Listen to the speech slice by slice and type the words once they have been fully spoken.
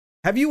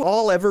Have you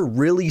all ever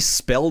really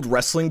spelled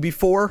wrestling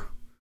before?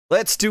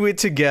 Let's do it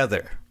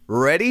together.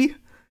 Ready?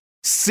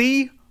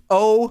 CONTROVERSY.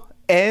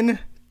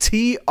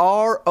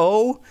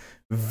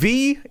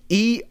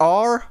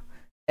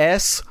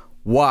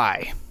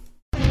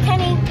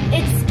 Kenny,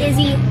 it's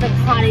Izzy the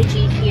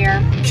Prodigy here.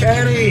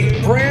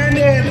 Kenny,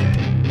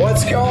 Brandon,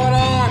 what's going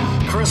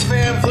on? Chris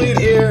Van Fleet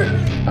here.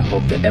 I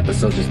hope the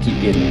episodes just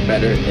keep getting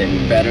better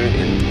and better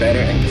and better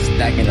and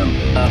stacking them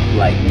up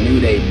like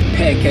New Day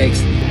pancakes.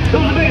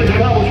 This is the biggest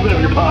accomplishment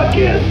of your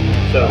podcast.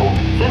 So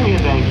send me a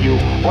thank you,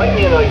 write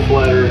me a nice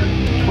letter,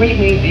 tweet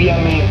me,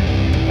 DM me,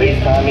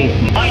 FaceTime me,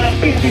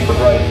 MySpace me for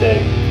Christ's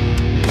sake.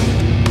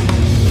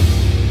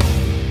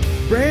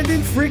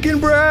 Brandon freaking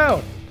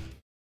Brown,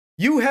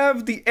 you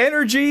have the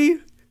energy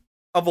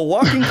of a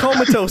walking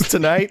comatose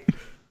tonight.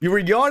 You were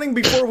yawning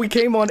before we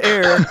came on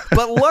air,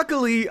 but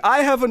luckily I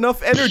have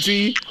enough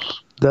energy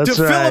to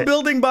fill a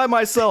building by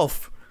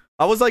myself.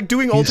 I was like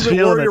doing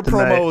Ultimate Warrior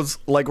promos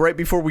like right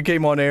before we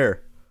came on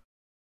air,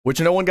 which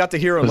no one got to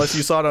hear unless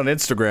you saw it on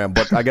Instagram,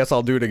 but I guess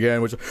I'll do it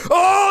again. Which,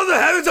 oh, the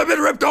heavens have been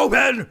ripped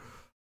open!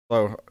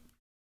 So,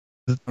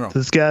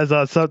 this guy's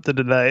on something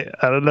tonight.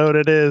 I don't know what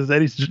it is.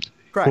 And he's,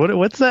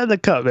 what's that in the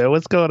cup, man?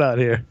 What's going on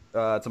here?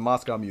 It's a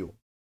Moscow Mule.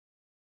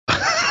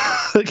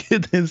 Look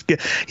at this guy.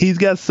 He's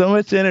got so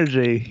much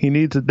energy. He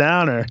needs a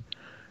downer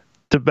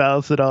to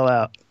balance it all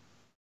out.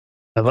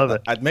 I love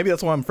it. Maybe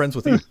that's why I'm friends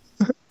with you.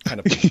 Kind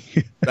of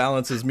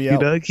balances me out. You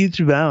know, it keeps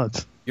you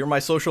balanced. You're my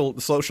social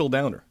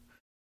downer.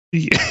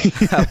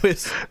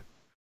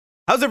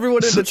 How's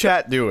everyone in the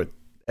chat doing?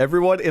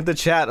 Everyone in the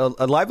chat, a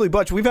lively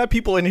bunch. We've had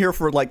people in here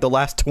for like the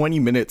last 20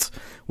 minutes,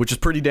 which is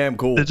pretty damn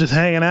cool. They're just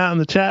hanging out in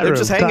the chat room.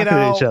 They're just hanging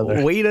out, each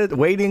other.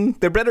 waiting.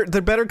 They're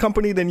better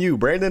company than you.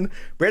 Brandon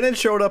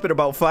showed up in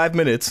about 5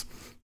 minutes,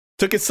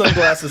 took his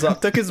sunglasses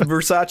off, took his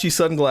Versace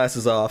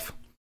sunglasses off,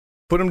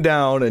 put them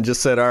down, and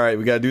just said, "All right,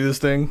 we gotta do this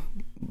thing."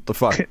 What the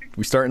fuck?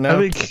 We starting now? I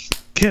mean,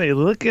 Kenny,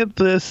 look at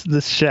this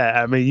chat.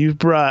 I mean, you've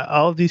brought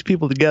all of these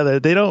people together.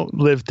 They don't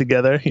live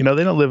together. You know,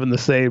 they don't live in the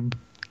same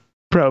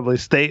probably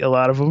state. A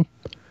lot of them.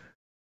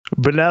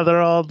 But now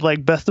they're all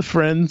like best of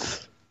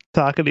friends,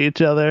 talking to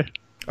each other.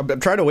 I'm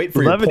trying to wait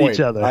for your point. Loving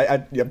each other.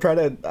 I'm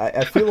trying to.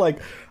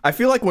 I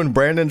feel like when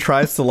Brandon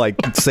tries to like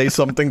say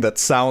something that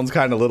sounds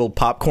kind of little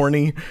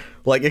popcorny,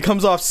 like it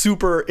comes off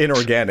super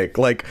inorganic.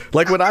 Like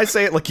when I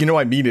say it, like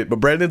I mean it. But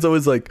Brandon's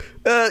always like,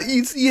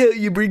 you see how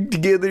you bring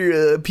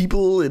together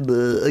people, and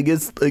I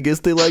guess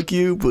they like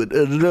you, but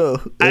I don't know.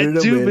 I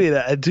do mean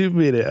it. I do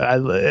mean it.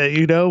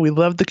 We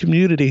love the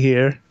community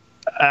here.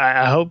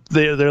 I hope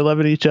they're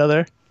loving each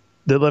other.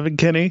 They're loving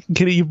Kenny.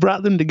 Kenny, you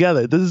brought them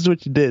together. This is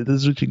what you did.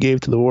 This is what you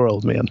gave to the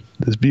world, man.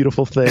 This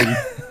beautiful thing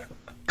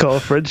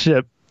called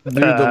friendship.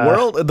 Dude,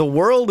 the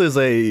world is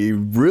a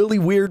really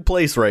weird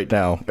place right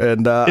now,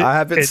 and I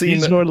haven't seen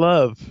needs more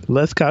love,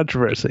 less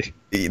controversy.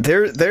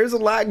 There's a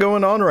lot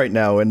going on right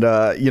now, and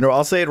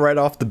I'll say it right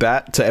off the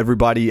bat to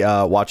everybody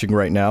watching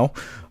right now.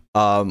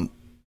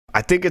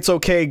 I think it's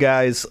okay,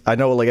 guys. I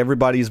know like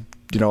everybody's.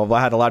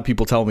 I had a lot of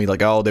people tell me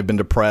like, oh, they've been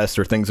depressed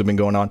or things have been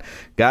going on.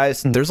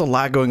 Guys, there's a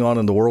lot going on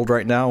in the world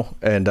right now,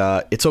 and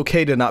it's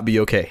okay to not be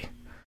okay.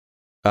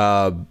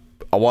 I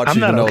want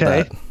you to know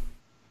that.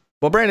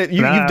 Well, Brandon,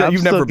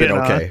 you've never been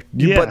okay.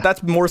 But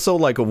that's more so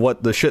like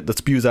what the shit that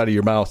spews out of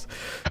your mouth.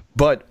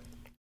 But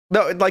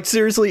no, like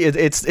seriously,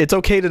 it's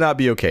okay to not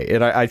be okay,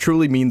 and I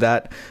truly mean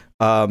that.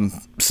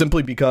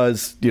 Simply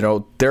because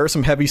there's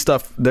some heavy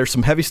stuff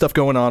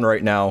going on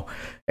right now,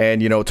 and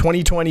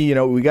 2020,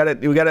 we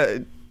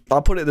gotta.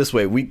 I'll put it this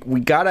way: we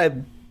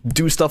gotta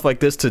do stuff like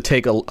this to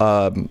take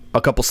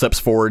a couple steps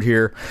forward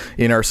here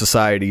in our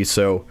society.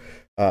 So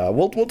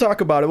we'll talk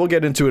about it. We'll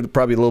get into it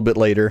probably a little bit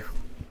later.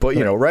 But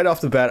right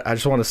off the bat, I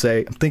just want to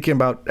say I'm thinking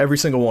about every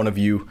single one of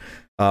you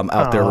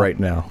out there right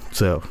now.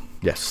 So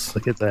yes,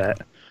 look at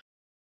that.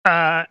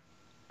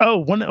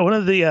 One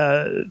of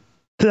the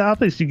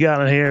topics you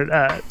got on here,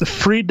 the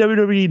free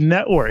WWE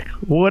Network.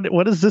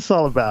 What is this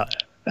all about?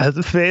 Has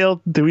it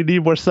failed? Do we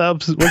need more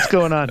subs? What's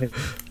going on here?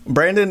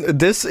 Brandon,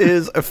 this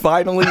is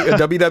finally a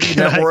WWE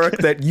network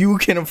that you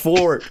can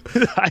afford.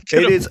 It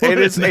is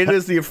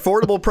the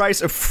affordable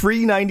price of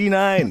free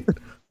 $99.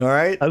 All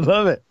right? I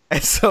love it.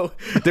 And so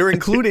they're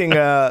including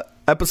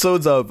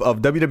episodes of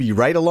WWE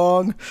Ride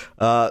Along,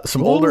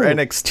 some older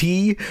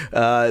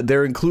NXT.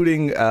 They're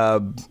including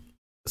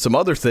some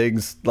other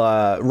things.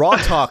 Raw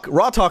Talk.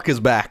 Raw Talk is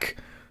back.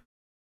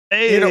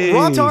 Hey.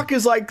 Raw Talk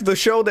is like the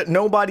show that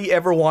nobody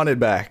ever wanted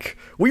back.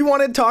 We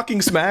wanted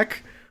Talking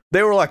Smack.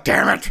 They were like,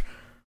 damn it.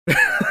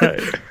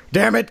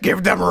 Damn it,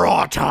 give them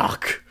Raw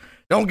Talk.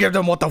 Don't give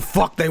them what the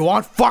fuck they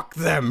want. Fuck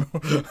them.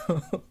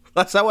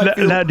 That's how I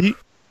feel.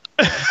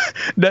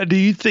 Now, do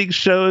you think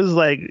shows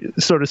like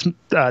sort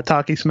of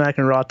Talking Smack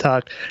and Raw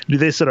Talk, do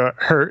they sort of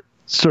hurt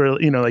sort of,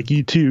 like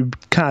YouTube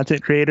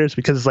content creators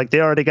because it's like they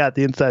already got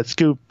the inside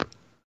scoop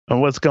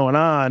on what's going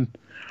on?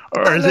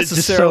 Or is it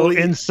just so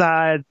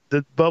inside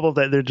the bubble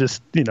that they're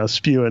just,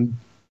 spewing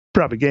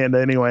propaganda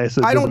anyway,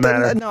 so it doesn't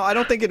matter? I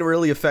don't think it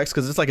really affects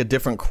because it's like a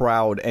different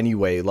crowd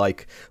anyway.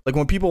 Like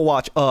when people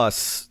watch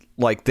us,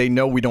 like they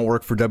know we don't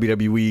work for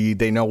WWE.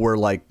 They know we're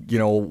like, you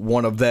know,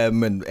 one of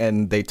them,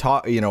 and they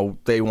talk, you know,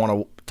 they want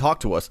to talk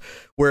to us.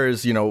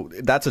 Whereas, you know,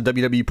 that's a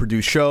WWE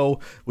produced show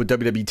with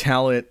WWE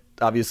talent.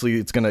 Obviously,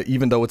 it's gonna,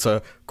 even though it's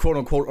a quote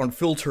unquote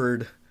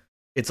unfiltered,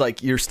 it's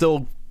like you're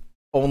still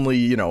only,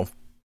 you know,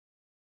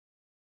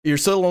 you're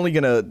still only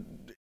gonna.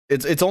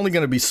 It's only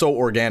gonna be so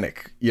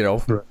organic, you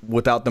know, right,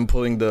 without them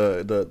putting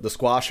the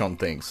squash on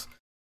things.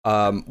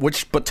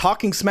 But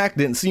Talking Smack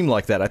didn't seem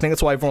like that. I think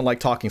that's why everyone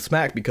liked Talking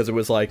Smack, because it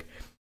was like,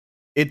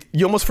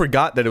 you almost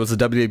forgot that it was a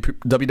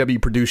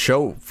WWE produced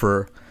show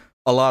for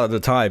a lot of the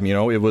time. You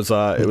know, it was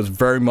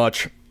very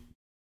much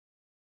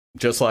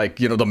just like,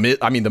 you know, the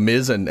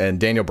Miz and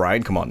Daniel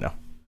Bryan. Come on now.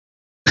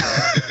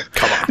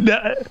 Come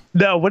on.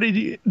 No, what do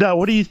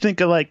you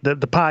think of like the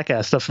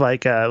podcast stuff,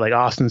 like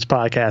Austin's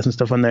podcast and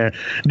stuff on there?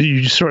 Do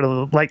you just sort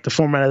of like the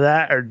format of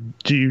that, or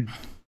do you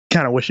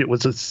kind of wish it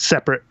was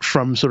separate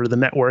from sort of the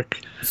network?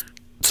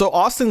 So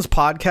Austin's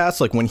podcast,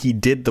 like when he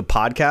did the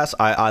podcast,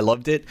 I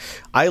loved it.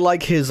 I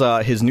like his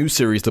new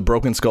series, the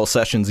Broken Skull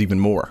Sessions, even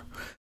more.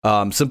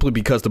 Simply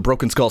because the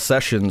Broken Skull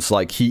Sessions,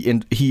 like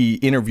he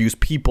interviews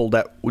people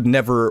that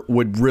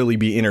would really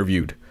be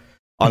interviewed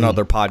on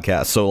other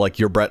podcasts. So like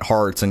your Bret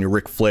Harts and your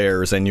Ric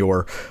Flairs and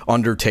your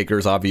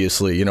Undertakers,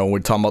 obviously. You know, we're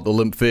talking about the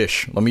limp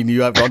fish. I mean,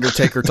 you have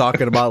Undertaker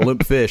talking about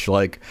limp fish,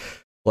 like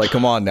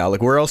come on now.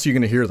 Like, where else are you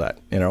going to hear that?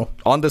 You know,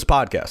 on this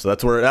podcast.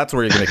 That's where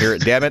you're going to hear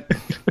it. Damn it.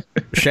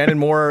 Shannon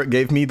Moore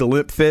gave me the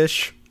limp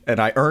fish, and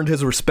I earned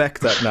his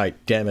respect that night.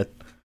 Damn it.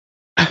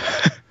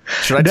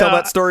 Should I tell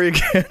that story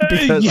again?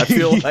 Because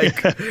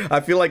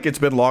I feel like it's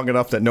been long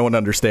enough that no one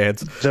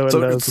understands.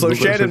 So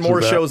Shannon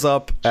Moore shows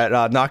up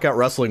at Knockout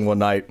Wrestling one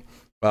night,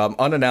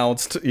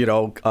 unannounced. You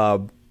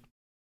know,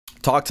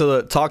 talk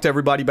to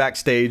everybody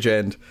backstage,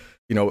 and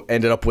you know,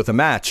 ended up with a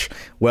match.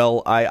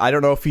 Well, I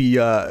don't know if he,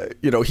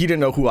 you know, he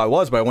didn't know who I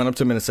was, but I went up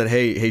to him and said,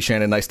 hey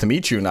Shannon, nice to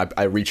meet you. And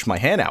I reached my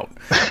hand out,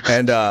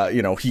 and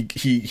you know,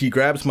 he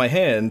grabs my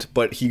hand,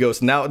 but he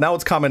goes, now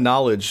it's common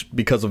knowledge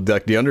because of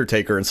the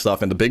Undertaker and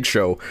stuff and the Big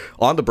Show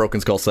on the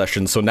Broken Skull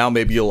Session. So now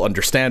maybe you'll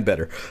understand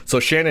better. So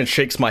Shannon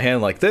shakes my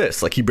hand like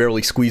this, like he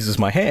barely squeezes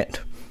my hand,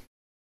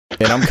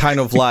 and I'm kind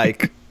of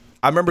like,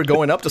 I remember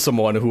going up to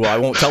someone who I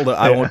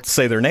won't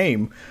say their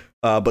name.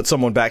 But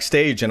someone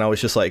backstage, and I was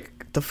just like,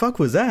 the fuck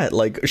was that?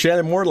 Like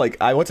Shannon Moore, like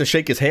I went to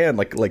shake his hand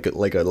like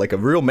a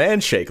real man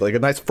shake, like a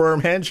nice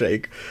firm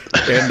handshake,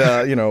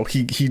 and you know,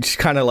 he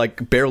kind of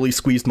like barely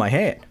squeezed my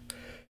hand,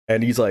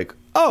 and he's like,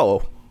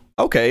 oh,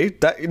 okay,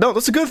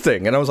 that's a good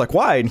thing. And I was like,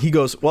 why? And he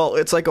goes, well,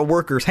 it's like a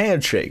worker's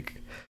handshake.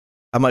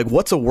 I'm like,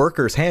 what's a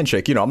worker's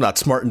handshake? You know, I'm not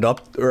smartened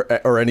up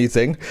or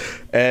anything.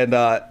 And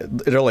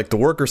they're like, the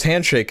worker's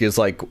handshake is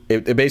like,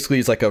 it basically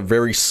is like a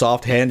very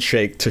soft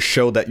handshake to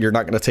show that you're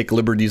not going to take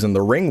liberties in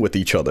the ring with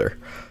each other.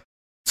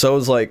 So I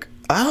was like,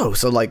 oh,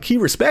 so like he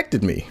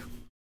respected me.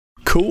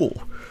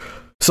 Cool.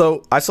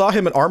 So I saw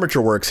him at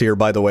Armature Works here,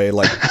 by the way,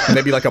 like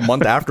maybe like a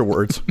month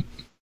afterwards.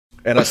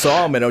 And I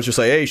saw him and I was just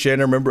like, hey,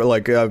 Shannon, remember,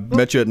 like I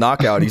met you at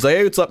Knockout. He's like,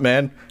 hey, what's up,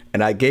 man?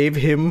 And I gave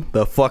him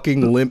the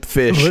fucking limp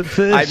fish.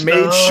 I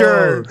made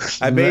sure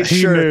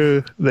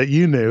that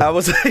you knew. I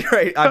was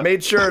right. I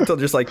made sure until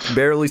just like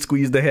barely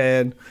squeezed the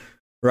hand,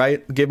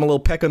 right? Gave him a little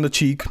peck on the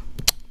cheek,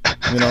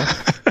 you know,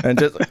 and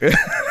just.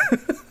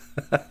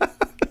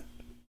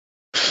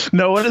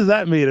 No, what does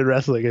that mean in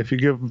wrestling? If you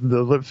give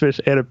the lip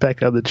fish and a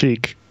peck on the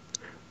cheek,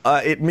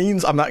 it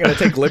means I'm not going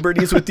to take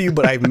liberties with you,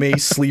 but I may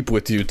sleep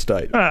with you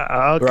tonight.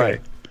 Okay,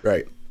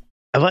 right.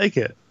 I like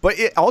it. But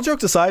all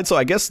jokes aside, so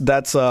I guess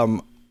that's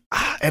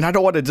and I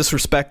don't want to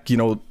disrespect, you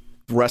know,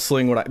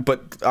 wrestling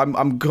but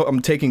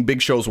I'm taking Big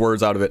Show's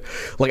words out of it.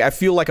 Like I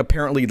feel like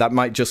apparently that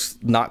might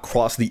just not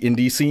cross the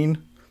indie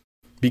scene,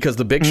 because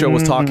the Big Show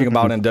was talking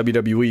about in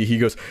WWE. He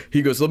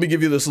goes, let me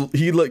give you this. Let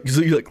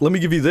me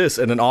give you this.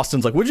 And then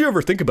Austin's like, what'd you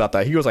ever think about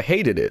that? He goes, I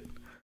hated it.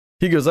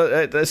 He goes,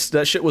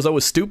 that shit was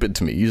always stupid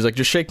to me. He's like,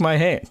 just shake my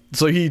hand.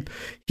 So he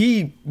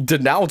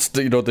denounced,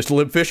 you know, this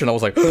limp fish, and I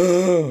was like,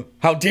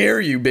 how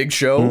dare you, Big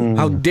Show?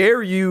 How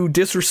dare you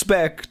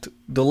disrespect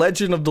the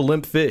legend of the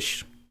limp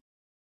fish?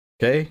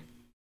 Okay.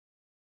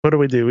 What do?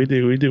 We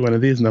do one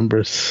of these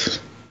numbers.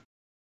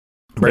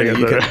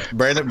 Brandon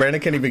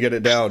can't even get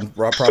it down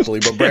properly.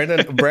 But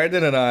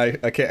Brandon and I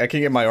can't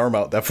get my arm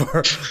out that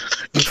far.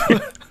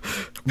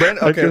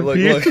 Brandon, okay, look.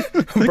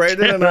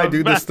 Brandon and I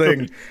do this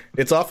thing.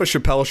 It's off a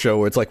Chappelle show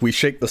where it's like we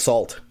shake the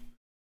salt.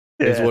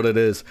 Is what it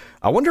is.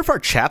 I wonder if our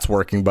chat's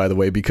working, by the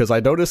way, because I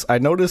notice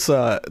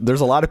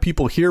there's a lot of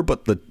people here,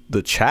 but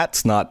the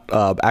chat's not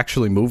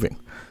actually moving.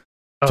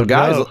 So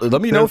guys,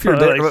 let me know if you're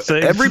there.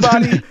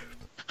 Like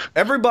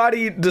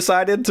everybody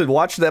decided to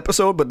watch the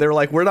episode, but they're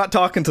like, we're not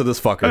talking to this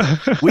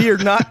fucker. We are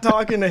not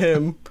talking to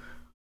him.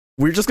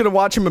 We're just gonna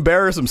watch him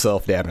embarrass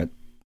himself. Damn it.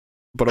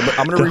 But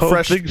I'm gonna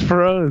refresh. Whole thing's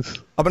froze.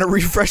 I'm gonna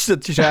refresh the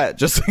chat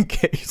just in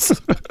case.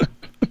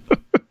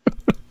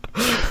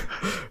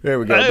 There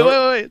we go. Hey,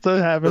 wait. So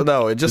it happened.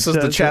 No, it just says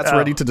the chat's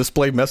ready to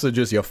display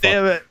messages. You fuck.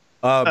 Damn it.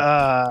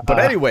 But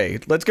anyway,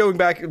 let's go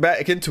back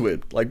into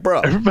it. Like,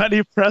 bro,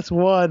 everybody press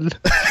 1.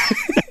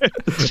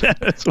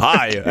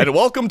 Hi, and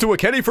welcome to a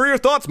Kenny for Your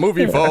Thoughts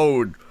movie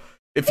phone.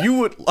 If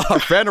you are a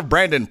fan of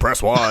Brandon,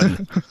 press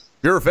 1. If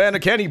you're a fan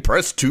of Kenny,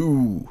 press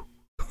 2.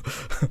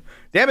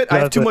 Damn it, I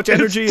have too much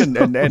energy, and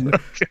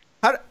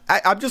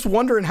I'm just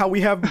wondering how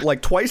we have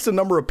like twice the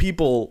number of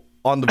people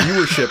on the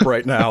viewership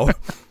right now,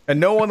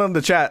 and no one on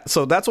the chat.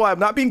 So that's why I'm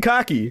not being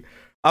cocky.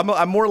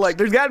 I'm more like,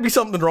 there's got to be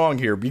something wrong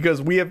here,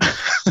 because we have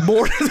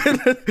more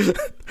than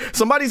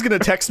somebody's gonna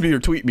text me or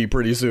tweet me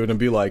pretty soon and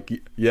be like,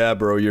 yeah,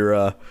 bro,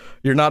 you're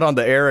not on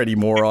the air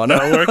anymore. On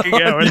not working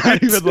out. We're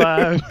not even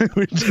live.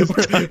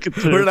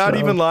 We're not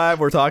even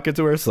live. We're talking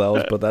to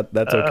ourselves, but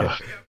that's okay.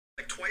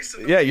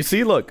 Yeah, you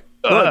see, look.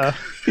 Yeah,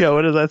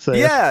 what does that say?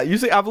 Yeah, you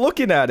see, I'm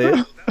looking at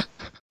it.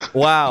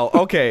 Wow.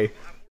 Okay,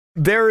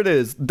 there it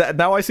is.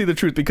 Now I see the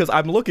truth, because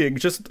I'm looking.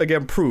 Just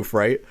again, proof,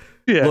 right?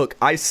 Yeah. Look,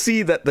 I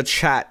see that the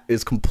chat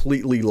is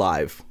completely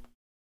live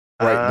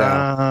right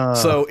now.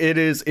 So it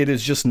is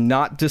just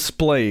not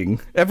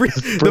displaying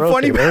the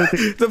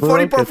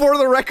funny part for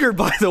the record,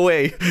 by the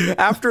way,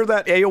 after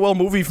that AOL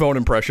movie phone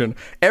impression,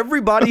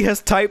 everybody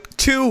has typed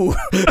 2.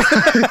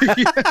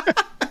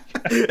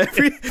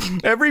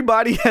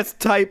 Everybody has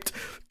typed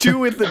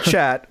 2 in the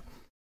chat.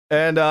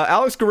 And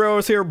Alex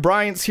Guerrero's here,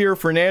 Bryant's here,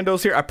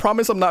 Fernando's here. I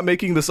promise I'm not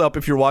making this up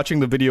if you're watching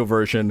the video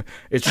version.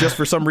 It's just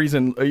for some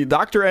reason.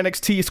 Dr.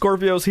 NXT,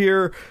 Scorpio's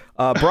here,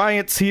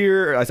 Bryant's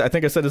here. I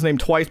think I said his name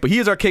twice, but he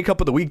is our K-Cup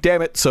of the week,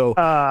 damn it. So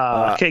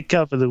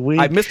K-Cup of the week.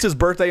 I missed his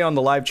birthday on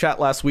the live chat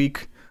last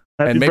week.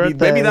 And maybe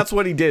that's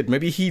what he did.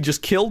 Maybe he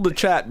just killed the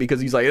chat because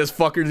he's like, this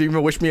fucker didn't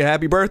even wish me a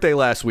happy birthday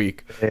last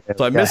week.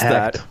 So I missed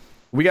that.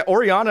 We got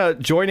Oriana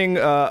joining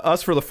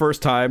us for the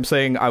first time,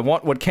 saying, I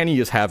want what Kenny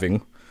is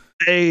having.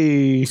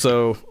 Hey.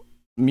 So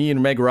me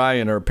and Meg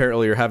Ryan are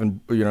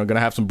having, gonna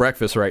have some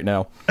breakfast right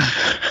now.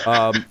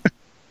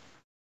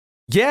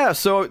 Yeah,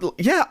 so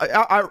yeah,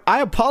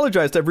 I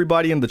apologize to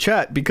everybody in the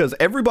chat, because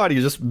everybody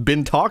has just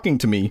been talking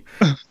to me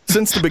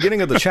since the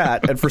beginning of the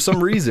chat, and for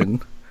some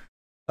reason,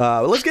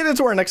 let's get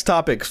into our next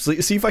topic.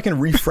 See if I can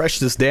refresh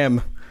this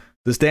damn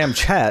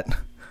chat,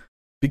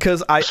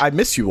 because I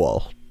miss you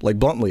all. Like,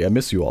 bluntly, I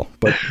miss you all.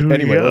 But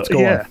anyway, let's go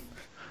on.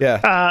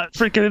 Yeah.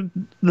 Freaking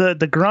the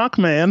Gronk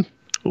man.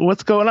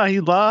 What's going on? He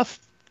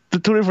lost the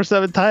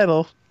 24/7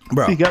 title.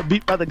 Bro. He got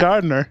beat by the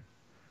Gardener.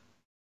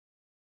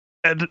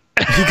 And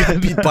he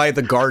got beat by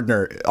the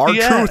Gardener.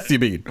 R-Truth, you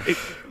mean?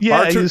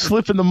 Yeah, he was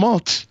flipping the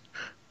mulch.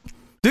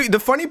 Dude, the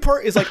funny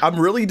part is, like, I'm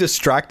really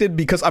distracted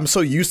because I'm so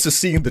used to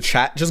seeing the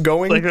chat just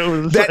going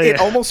it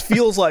almost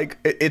feels like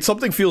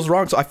something feels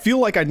wrong. So I feel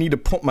like I need to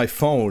put my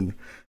phone,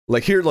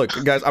 like, here, look,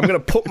 guys, I'm gonna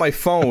put my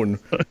phone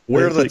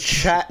where the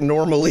chat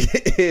normally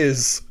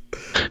is,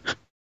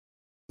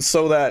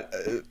 so that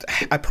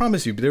I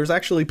promise you, there's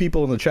actually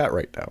people in the chat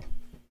right now.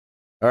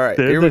 All right,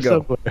 here we go.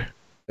 Somewhere.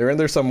 They're in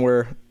there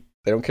somewhere.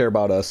 They don't care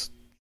about us.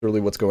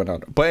 Really, what's going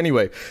on? But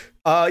anyway,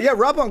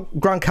 Rob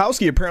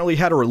Gronkowski apparently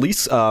had a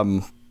release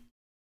in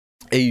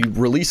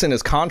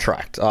his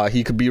contract.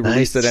 He could be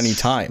released at any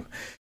time,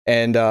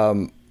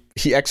 and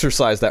he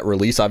exercised that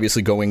release,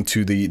 obviously going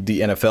to the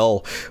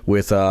NFL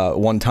with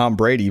one Tom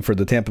Brady for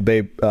the Tampa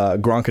Bay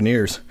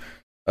Gronkaneers.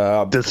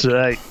 That's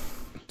right.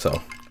 So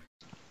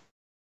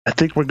I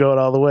think we're going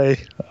all the way.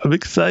 I'm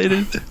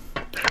excited.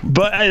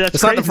 But that's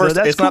it's crazy,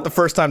 it's not the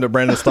first time that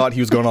Brandon's thought he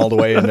was going all the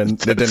way and then it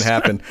didn't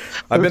happen.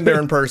 I've been there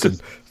in person.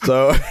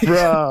 So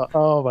bro,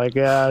 oh my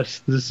gosh,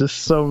 there's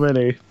just so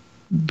many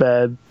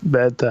bad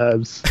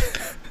times.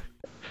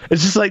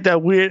 It's just like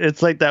that weird.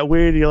 It's like that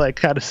weird. You're like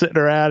kind of sitting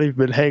around. You've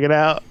been hanging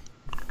out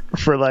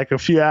for like a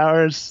few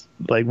hours,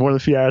 like more than a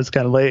few hours,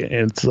 kind of late,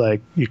 and it's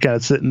like you're kind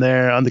of sitting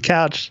there on the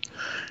couch,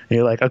 and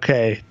you're like,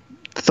 okay,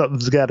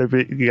 something's got to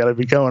be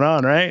going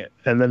on, right?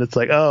 And then it's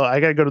like, oh,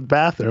 I gotta go to the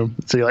bathroom.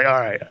 So you're like, all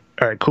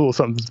right, cool,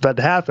 something's about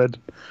to happen,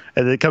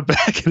 and then come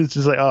back and it's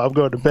just like, oh, I'm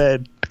going to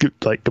bed.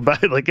 Like, goodbye,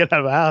 like, get out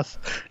of the house.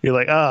 You're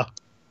like, oh,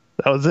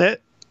 that was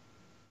it.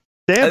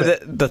 Damn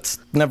it. That's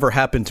never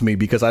happened to me,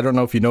 because I don't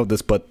know if you know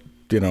this, but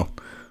you know.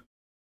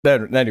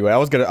 Anyway, I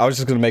was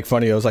just gonna make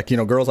funny. I was like,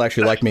 girls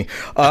actually like me.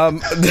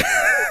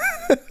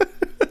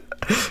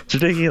 It's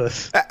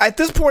ridiculous. At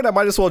this point, I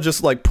might as well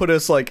just like put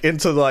us like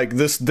into like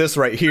this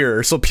right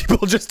here, so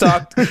people just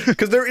talk,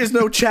 because there is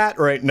no chat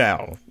right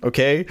now.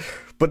 Okay,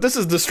 but this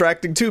is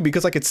distracting too,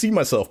 because I could see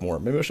myself more.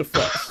 Maybe I should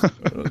flex.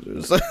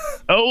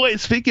 Oh wait,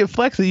 speaking of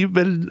flexing, you've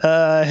been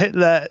hitting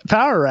that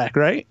power rack,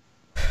 right?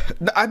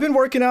 I've been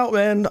working out,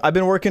 man. I've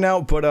been working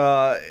out, but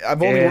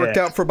I've only worked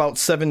out for about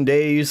 7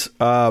 days.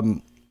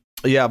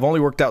 I've only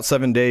worked out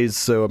 7 days,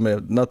 so I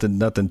mean,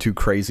 nothing too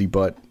crazy,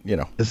 but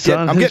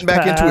I'm getting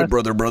back into it,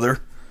 brother.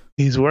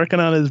 He's working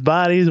on his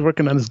body. He's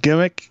working on his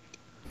gimmick.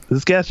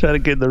 This guy's trying to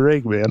get in the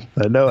ring, man.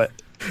 I know it.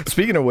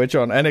 Speaking of which,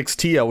 on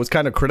NXT, I was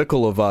kind of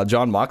critical of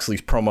Jon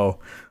Moxley's promo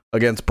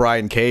against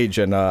Brian Cage,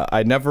 and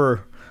I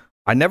never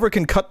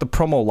can cut the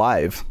promo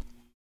live.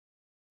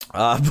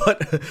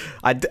 But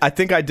I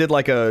think I did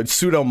like a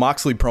pseudo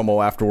Moxley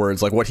promo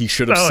afterwards, like what he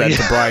should have said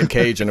to Brian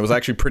Cage, and it was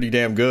actually pretty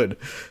damn good.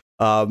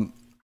 But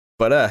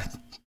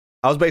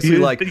I was basically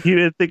like, he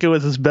didn't think it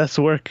was his best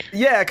work.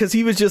 yeah, because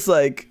he's just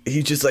like,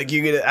 you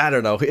get, I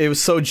don't know. It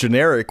was so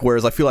generic.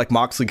 Whereas I feel like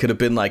Moxley could have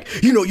been like,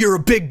 you're a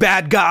big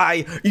bad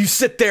guy. You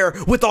sit there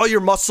with all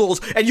your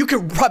muscles and you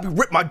can probably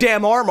rip my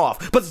damn arm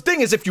off. But the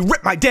thing is, if you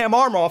rip my damn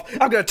arm off,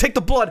 I'm going to take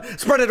the blood,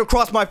 spread it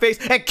across my face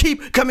and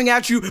keep coming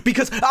at you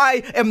because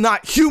I am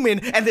not human.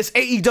 And this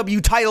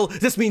AEW title,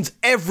 this means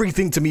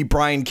everything to me,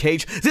 Brian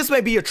Cage. This may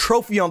be a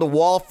trophy on the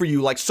wall for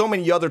you, like so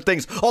many other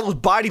things, all those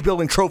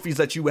bodybuilding trophies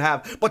that you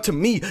have. But to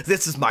me,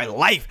 this is my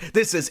life.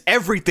 This is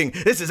everything.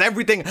 This is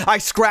everything I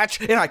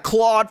scratched and I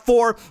clawed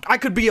for. I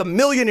could be a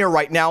millionaire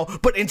right now,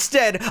 but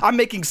instead I'm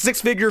making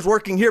 6 figures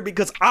working here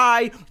because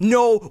I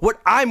know what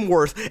I'm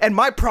worth, and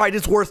my pride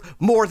is worth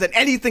more than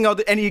anything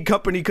any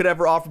company could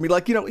ever offer me.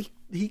 Like,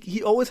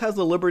 he always has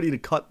the liberty to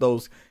cut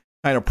those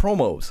kind of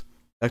promos.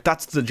 Like,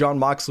 that's the Jon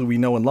Moxley we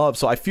know and love.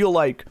 So I feel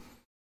like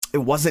it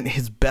wasn't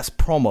his best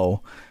promo,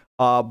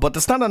 but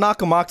that's not a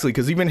knock on Moxley,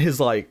 because even his,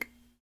 like,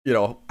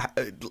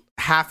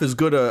 half as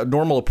good a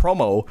normal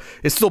promo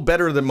is still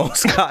better than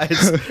most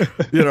guys,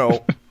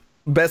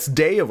 best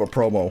day of a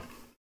promo.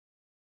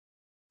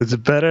 Is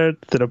it better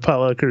than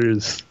Apollo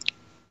Crews?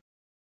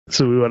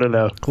 So we want to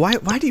know. Why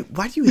do you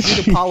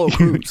hate Apollo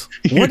Crews?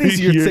 What is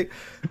your thing?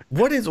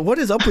 What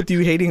is up with you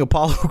hating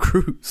Apollo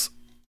Crews?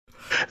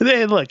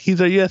 Hey, look,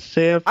 he's a US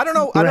champ. I don't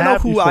know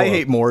who I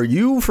hate more,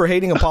 you for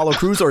hating Apollo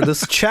Crews or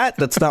this chat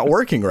that's not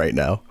working right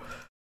now.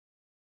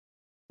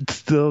 It's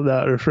still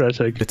not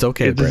refreshing. It's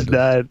okay,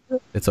 Brandon.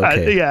 It's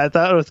okay. I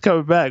thought it was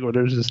coming back when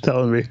it was just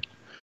telling me.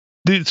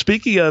 Dude,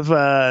 speaking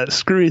of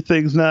screwy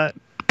things not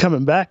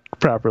coming back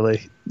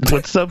properly,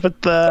 what's up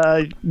with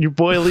your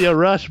boy Leo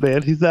Rush,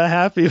 man? He's not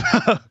happy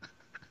about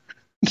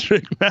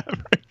Drake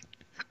Maverick.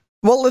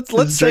 Well,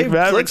 let's save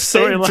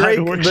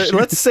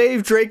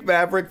Drake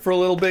Maverick for a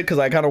little bit, because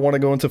I kind of want to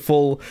go into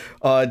full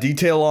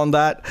detail on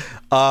that.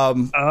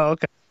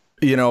 Okay.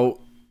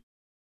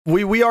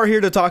 We are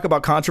here to talk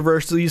about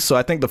controversies, so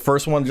I think the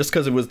first one, just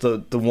because it was the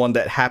one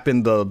that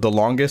happened the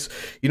longest,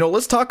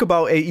 let's talk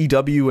about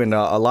AEW and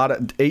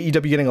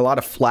AEW getting a lot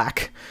of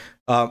flack.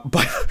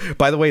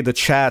 By the way, the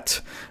chat,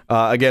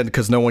 again,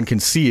 because no one can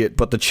see it,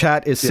 but the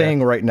chat is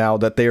saying right now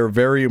that they are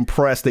very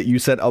impressed that you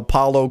said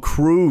Apollo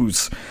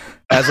Crews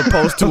as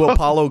opposed to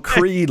Apollo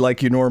Creed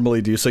like you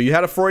normally do. So you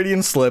had a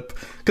Freudian slip,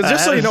 because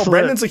just so you know,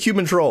 Brendan's a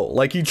human troll.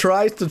 Like, he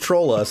tries to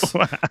troll us,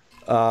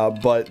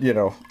 but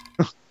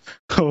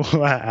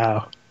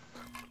Wow.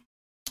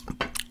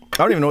 I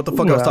don't even know what the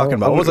fuck I was talking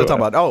about. What was I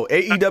talking about? Oh,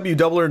 AEW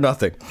Double or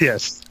Nothing.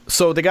 Yes.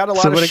 So they got a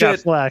lot of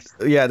shit.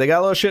 Yeah, they got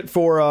a lot of shit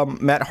for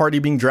Matt Hardy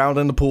being drowned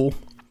in the pool.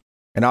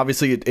 And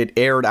obviously it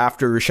aired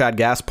after Shad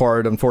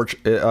Gaspard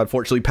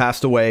unfortunately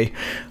passed away.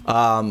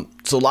 So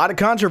a lot of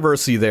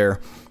controversy there.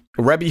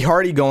 Rebby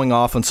Hardy going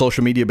off on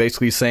social media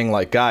basically saying,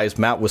 like, guys,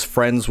 Matt was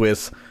friends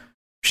with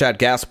Shad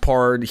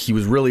Gaspard. He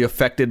was really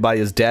affected by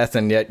his death,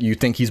 and yet you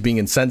think he's being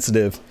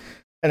insensitive.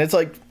 And it's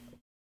like...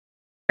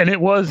 And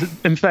it was,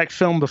 in fact,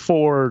 filmed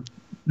before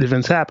the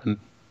events happened.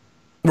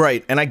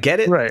 Right, and I get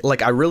it. Right.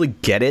 Like, I really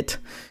get it.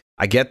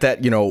 I get that,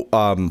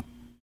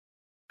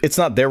 it's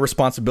not their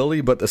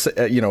responsibility, but,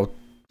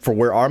 for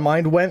where our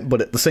mind went.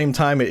 But at the same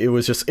time, it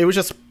was just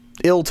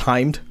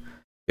ill-timed.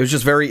 It was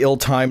just very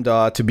ill-timed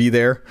to be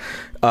there.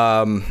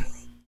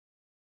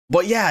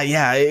 But yeah,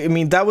 I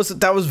mean, that was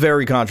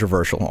very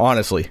controversial,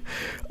 honestly.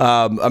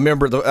 I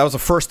remember that was the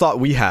first thought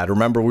we had.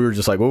 Remember, we were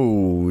just like,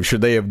 "Oh, should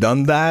they have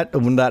done that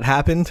when that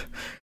happened?"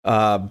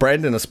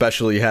 Brandon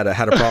especially had a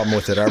problem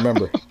with it. I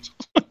remember.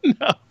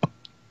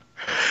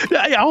 No,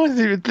 I wasn't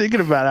even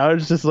thinking about it. I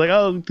was just like,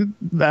 "Oh,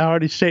 I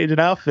already changing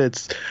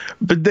outfits,"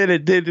 but then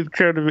it did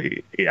occur to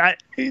me,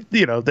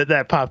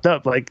 that popped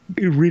up. Like,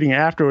 reading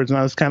afterwards, and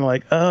I was kind of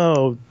like,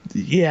 "Oh,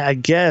 yeah, I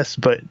guess,"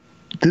 but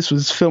this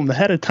was filmed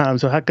ahead of time,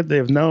 so how could they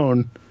have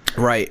known?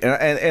 Right,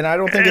 and I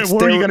don't think it's...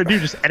 What are you going to do,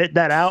 just edit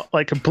that out,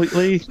 like,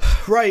 completely?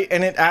 Right,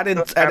 and it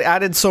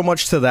added so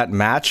much to that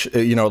match,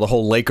 the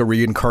whole Laker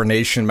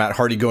reincarnation, Matt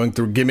Hardy going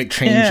through gimmick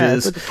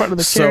changes. Yeah, part of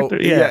the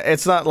character, yeah.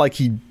 It's not like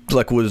he,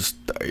 was,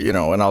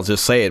 and I'll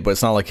just say it, but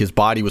it's not like his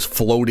body was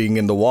floating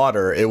in the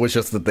water. It was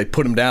just that they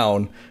put him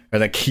down,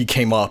 and then he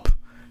came up.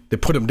 They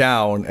put him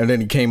down, and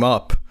then he came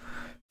up.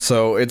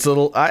 So it's a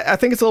little... I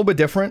think it's a little bit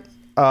different.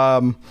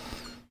 A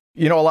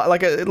lot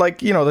like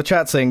the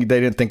chat saying they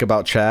didn't think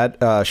about Shad,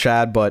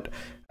 but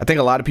I think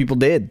a lot of people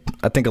did.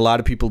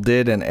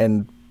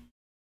 And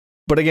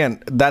but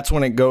again, that's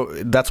when I go,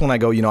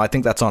 I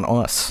think that's on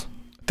us.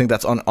 I think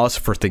that's on us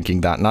for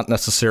thinking that, not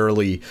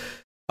necessarily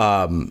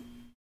on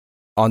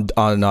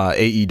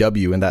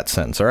AEW in that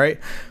sense. All right.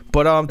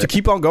 But to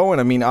keep on going,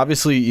 I mean,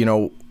 obviously,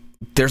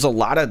 there's a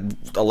lot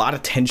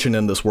of tension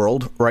in this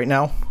world right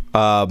now.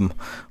 A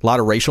lot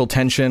of racial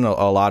tension,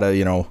 a lot of,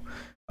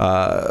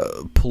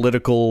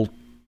 political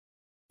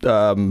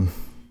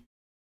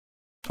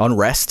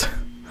unrest.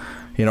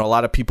 A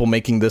lot of people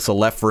making this a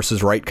left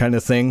versus right kind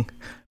of thing,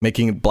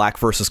 making it black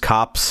versus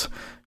cops,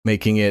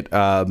 making it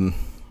a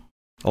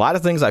lot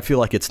of things I feel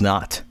like it's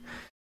not.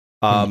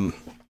 And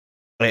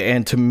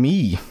to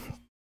me,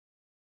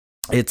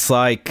 it's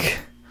like,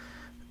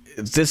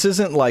 this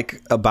isn't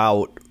like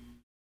about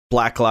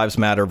Black Lives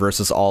Matter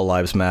versus All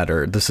Lives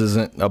Matter. This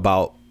isn't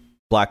about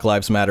Black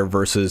Lives Matter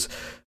versus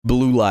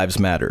Blue Lives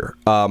Matter.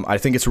 I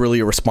think it's really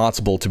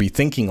irresponsible to be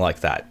thinking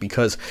like that,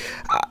 because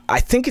I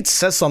think it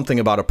says something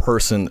about a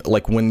person,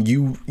 like when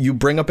you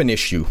bring up an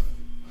issue,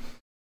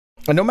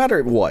 and no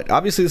matter what,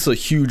 obviously this is a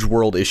huge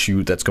world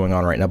issue that's going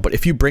on right now, but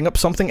if you bring up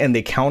something and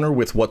they counter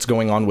with what's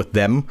going on with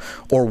them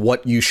or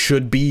what you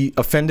should be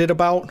offended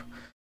about,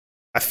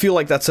 I feel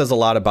like that says a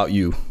lot about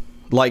you.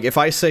 Like if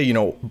I say, you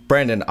know,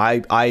 Brandon,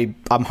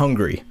 I'm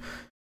hungry,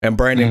 and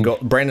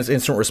Brandon's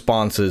instant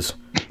response is,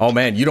 oh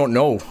man, you don't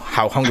know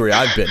how hungry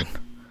I've been.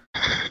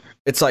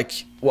 It's like,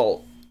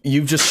 well,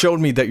 you've just showed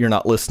me that you're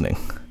not listening.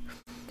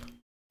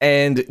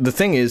 And the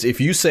thing is, if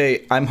you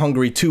say, I'm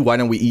hungry too, why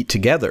don't we eat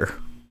together?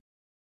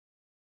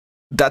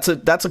 That's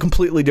a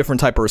completely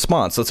different type of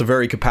response. That's a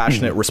very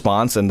compassionate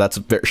response, and that's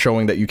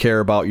showing that you care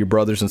about your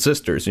brothers and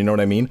sisters. You know what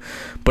I mean?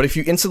 But if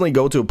you instantly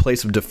go to a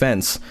place of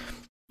defense,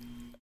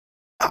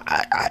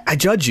 I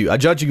judge you. I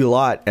judge you a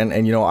lot,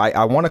 and you know,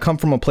 I want to come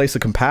from a place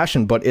of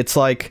compassion, but it's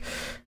like,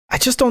 I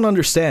just don't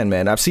understand,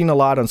 man. I've seen a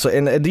lot on,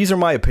 and these are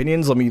my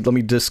opinions. Let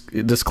me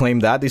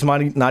disclaim that these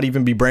might not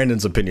even be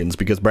Brandon's opinions,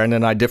 because Brandon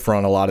and I differ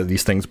on a lot of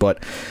these things.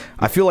 But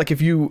I feel like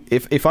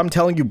if I'm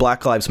telling you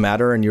Black Lives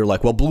Matter and you're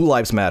like, well, Blue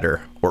Lives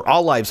Matter or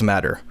All Lives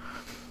Matter,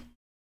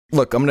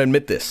 look, I'm gonna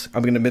admit this.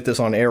 I'm gonna admit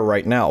this on air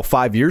right now.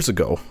 5 years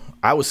ago,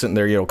 I was sitting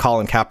there, you know,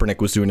 Colin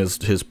Kaepernick was doing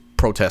his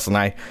protest, and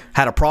I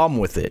had a problem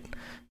with it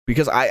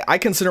because I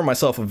consider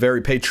myself a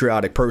very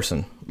patriotic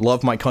person.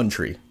 Love my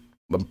country.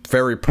 I'm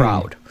very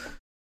proud.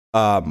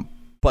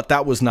 But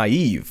that was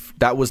naive.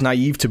 That was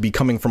naive to be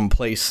coming from a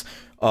place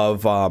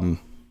of,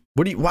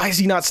 why is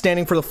he not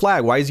standing for the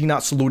flag? Why is he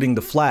not saluting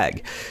the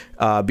flag?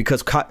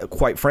 Because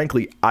quite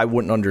frankly, I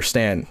wouldn't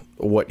understand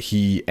what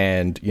he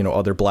and, you know,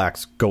 other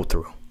blacks go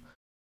through.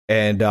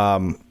 And,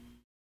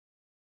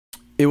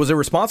 it was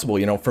irresponsible,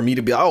 you know, for me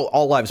to be, oh,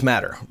 all lives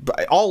matter.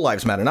 All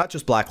lives matter, not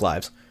just black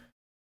lives.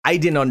 I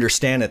didn't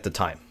understand at the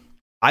time.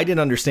 I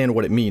didn't understand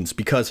what it means,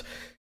 because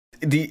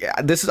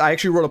I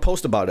actually wrote a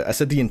post about it. I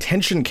said the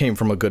intention came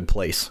from a good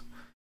place,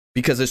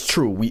 because it's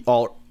true.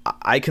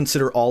 I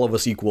consider all of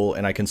us equal,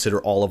 and I consider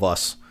all of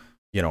us,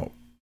 you know,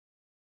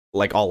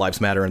 like all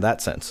lives matter in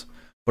that sense.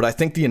 But I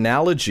think the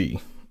analogy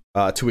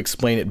to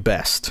explain it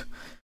best,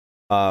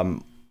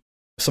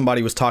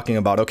 somebody was talking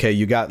about, okay,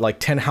 you got like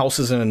 10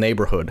 houses in a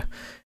neighborhood,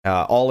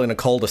 all in a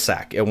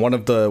cul-de-sac, and one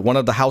of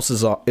the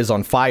houses is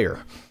on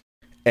fire,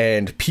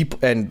 and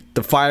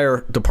the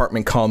fire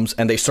department comes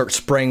and they start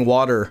spraying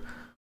water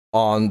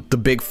on the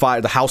big fire,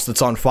 the house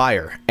that's on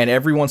fire, and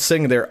everyone's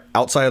sitting there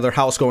outside of their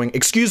house going,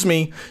 excuse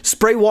me,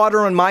 spray water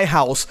on my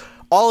house.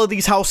 All of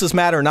these houses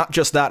matter, not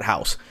just that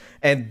house.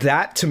 And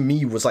that to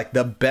me was like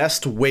the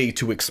best way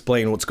to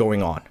explain what's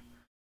going on,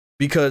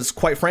 because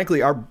quite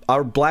frankly,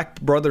 our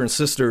black brother and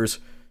sisters,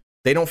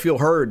 they don't feel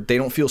heard. They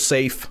don't feel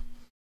safe.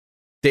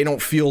 They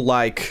don't feel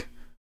like,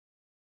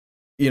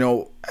 you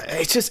know,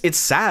 it's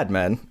sad,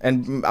 man.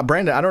 And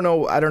Brandon, I don't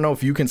know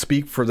if you can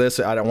speak for this.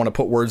 I don't want to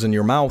put words in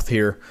your mouth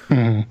here,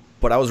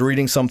 but I was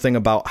reading something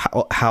about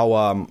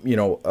how you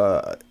know,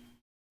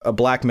 a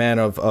black man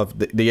of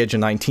the age of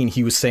 19,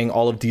 he was saying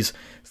all of these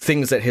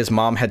things that his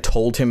mom had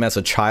told him as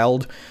a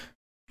child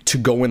to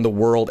go in the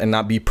world and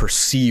not be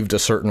perceived a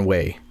certain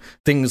way.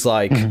 Things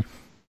like,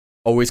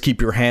 always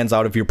keep your hands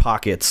out of your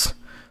pockets.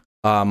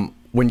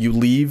 When you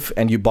leave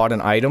and you bought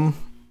an item,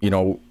 you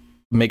know,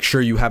 make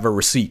sure you have a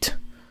receipt.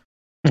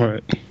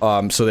 Right.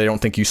 So they don't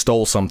think you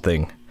stole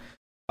something.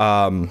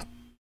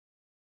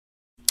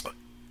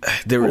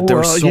 There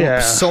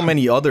were so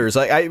many others.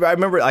 I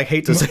remember, I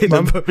hate to say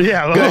them.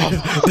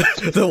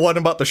 The one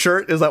about the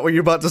shirt, is that what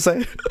you're about to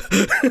say?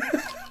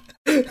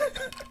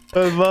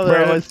 My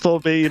mother always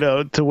told me, you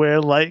know, to wear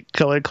light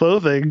colored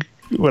clothing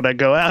when I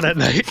go out at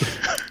night,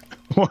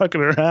 walking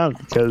around,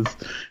 because,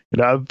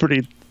 you know, I'm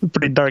pretty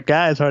dark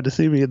guy. It's hard to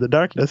see me in the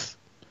darkness,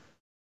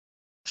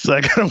 so I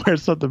gotta wear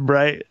something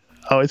bright.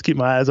 I always keep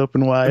my eyes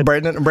open wide.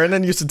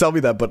 Brandon used to tell me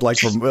that, but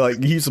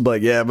he used to be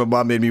like, yeah, my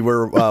mom made me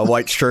wear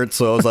white shirts,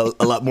 so it was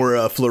a lot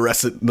more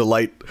fluorescent in the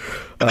light.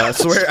 I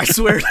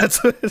swear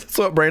that's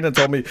what Brandon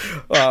told me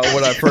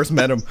when I first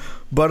met him.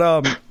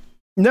 But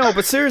no,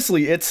 but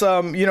seriously, it's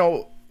you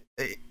know,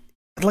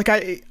 like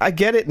I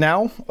get it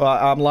now.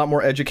 I'm a lot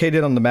more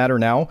educated on the matter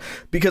now,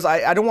 because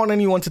I don't want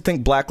anyone to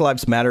think Black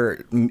Lives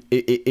Matter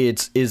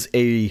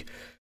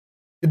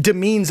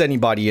demeans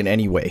anybody in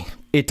any way.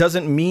 It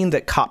doesn't mean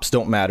that cops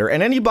don't matter,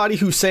 and anybody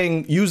who's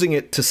using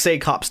it to say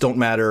cops don't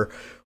matter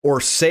or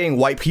saying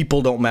white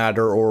people don't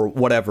matter or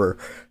whatever,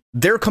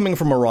 they're coming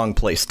from a wrong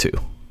place too.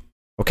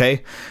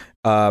 Okay,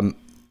 I'm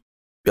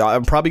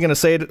probably going to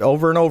say it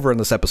over and over in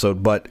this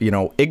episode, but you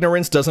know,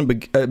 ignorance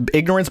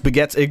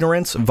begets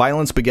ignorance,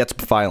 violence begets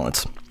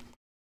violence.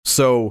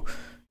 So,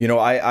 you know,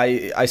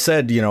 I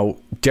said, you know,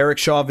 Derek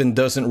Chauvin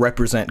doesn't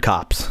represent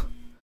cops,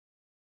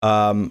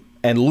 and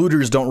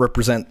looters don't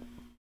represent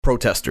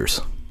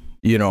protesters.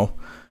 You know,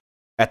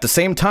 at the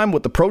same time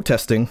with the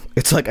protesting,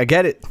 it's like, I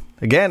get it.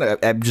 Again,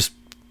 I'm just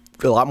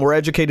a lot more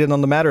educated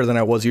on the matter than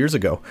I was years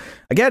ago.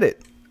 I get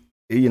it.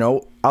 You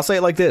know, I'll say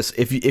it like this.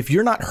 If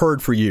you're not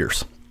heard for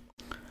years,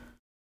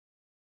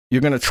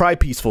 you're going to try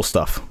peaceful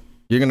stuff.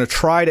 You're going to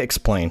try to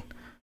explain.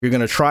 You're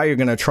going to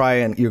try,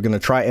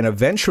 and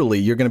eventually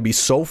you're going to be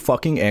so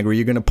fucking angry,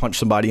 you're going to punch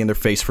somebody in their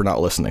face for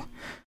not listening.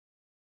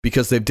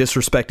 Because they've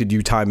disrespected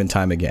you time and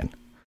time again.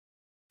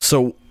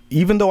 So,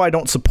 even though I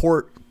don't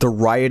support the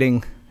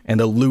rioting and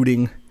the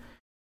looting,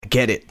 I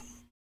get it.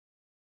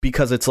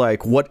 Because it's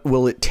like, what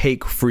will it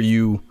take for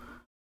you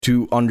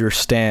to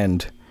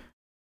understand,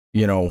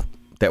 you know,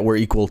 that we're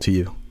equal to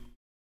you?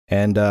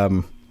 And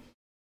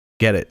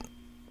get it.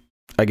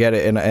 I get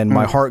it. And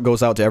my heart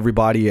goes out to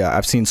everybody.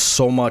 I've seen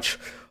so much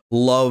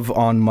love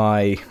on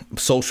my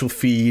social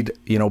feed,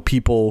 you know,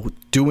 people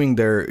doing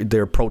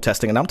their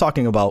protesting. And I'm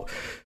talking about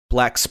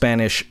Black,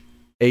 Spanish,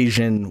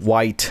 Asian,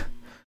 white.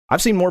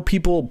 I've seen more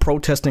people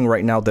protesting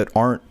right now that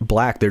aren't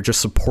Black. They're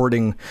just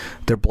supporting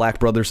their Black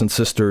brothers and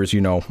sisters,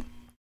 you know,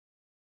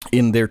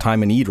 in their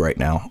time of need right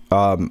now.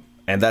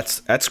 And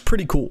that's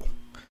pretty cool.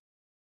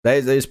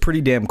 That is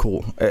pretty damn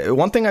cool.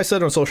 One thing I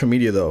said on social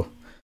media, though,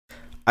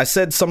 I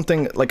said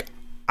something like,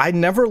 I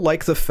never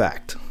liked the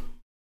fact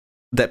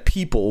that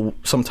people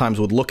sometimes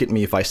would look at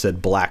me if I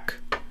said Black.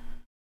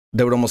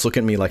 They would almost look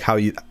at me like,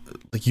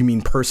 you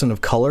mean person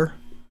of color?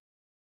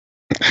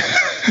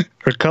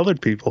 Or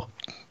colored people.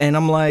 And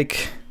I'm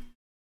like,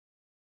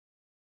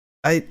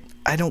 I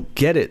don't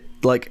get it.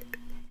 Like,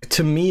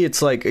 to me,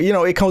 it's like, you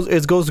know, it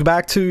goes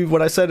back to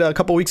what I said a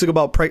couple weeks ago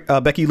about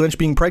Becky Lynch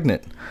being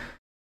pregnant.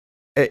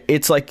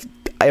 It's like,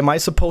 am I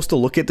supposed to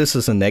look at this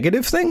as a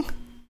negative thing?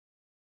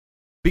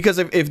 Because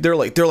if they're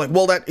like,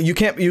 well, that you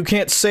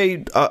can't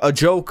say a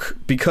joke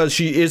because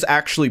she is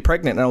actually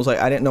pregnant. And I was like,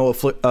 I didn't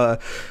know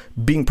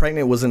being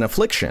pregnant was an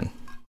affliction.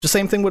 The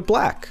same thing with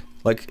Black.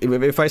 Like,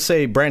 if I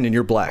say, Brandon,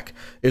 you're Black,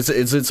 is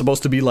it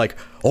supposed to be like,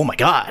 oh my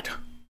God?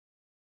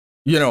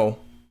 You know,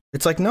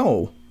 it's like,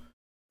 no.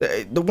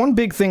 The one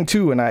big thing,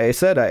 too, and I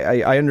said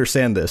I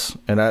understand this,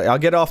 and I'll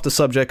get off the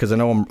subject because I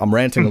know I'm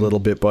ranting a little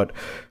bit, but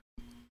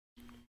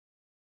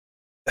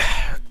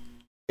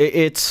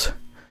it's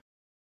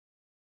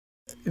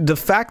the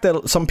fact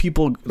that some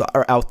people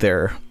are out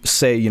there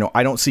say, you know,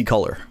 I don't see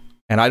color,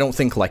 and I don't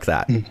think like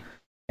that.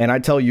 And I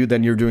tell you,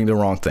 then you're doing the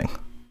wrong thing.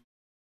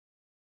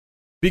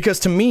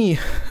 Because to me,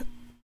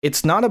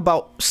 it's not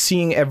about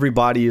seeing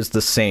everybody as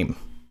the same.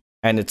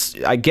 And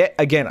I get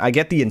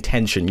the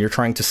intention. You're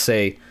trying to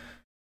say,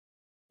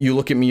 you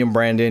look at me and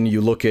Brandon,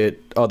 you look at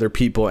other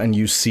people, and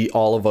you see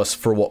all of us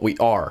for what we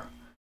are.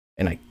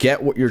 And I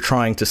get what you're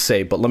trying to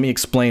say, but let me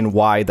explain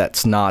why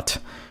that's not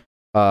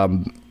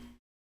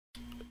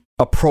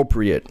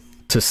appropriate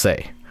to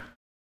say.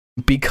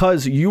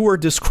 Because you are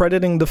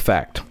discrediting the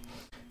fact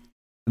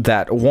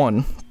that,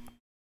 one,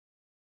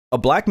 a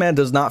Black man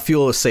does not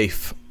feel as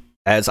safe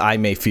as I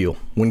may feel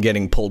when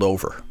getting pulled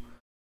over.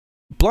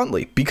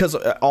 Bluntly, because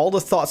all the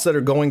thoughts that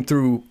are going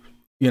through,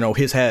 you know,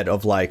 his head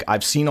of like,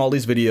 I've seen all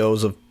these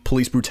videos of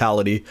police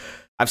brutality.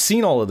 I've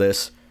seen all of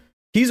this.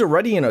 He's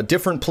already in a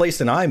different place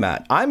than I'm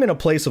at. I'm in a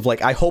place of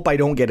like, I hope I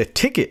don't get a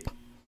ticket.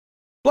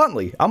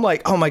 Bluntly, I'm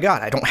like, oh my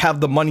God, I don't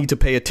have the money to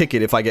pay a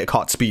ticket if I get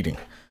caught speeding.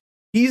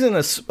 He's in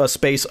a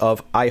space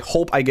of, I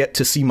hope I get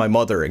to see my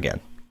mother again.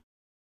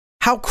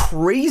 How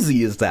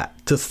crazy is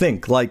that to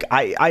think? Like,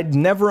 I'd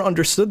never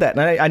understood that,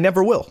 and I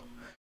never will.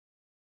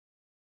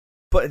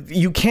 But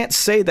you can't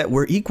say that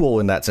we're equal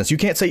in that sense. You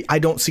can't say I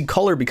don't see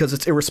color because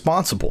it's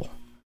irresponsible.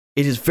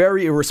 It is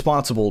very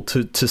irresponsible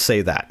to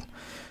say that.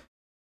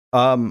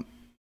 And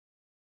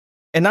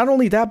not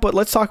only that, but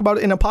let's talk about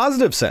it in a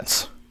positive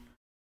sense.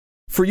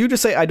 For you to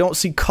say I don't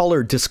see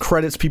color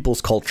discredits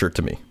people's culture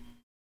to me.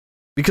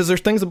 Because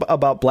there's things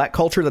about Black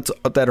culture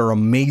that are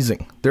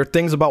amazing. There are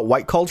things about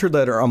white culture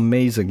that are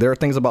amazing. There are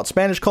things about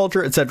Spanish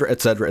culture, etc.,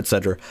 etc.,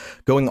 etc.,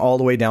 going all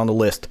the way down the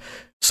list.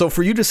 So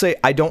for you to say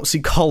I don't see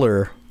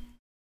color,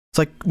 it's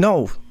like,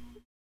 no.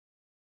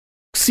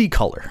 See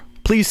color.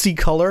 Please see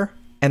color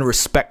and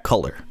respect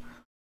color.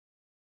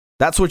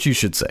 That's what you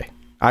should say.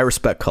 I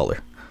respect color.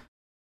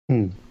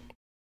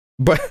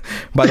 But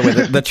by the way,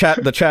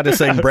 the chat is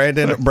saying,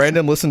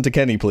 Brandon, listen to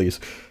Kenny, please.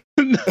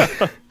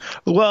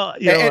 Well,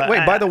 you know, and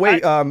wait, by the way,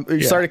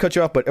 sorry to cut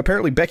you off, but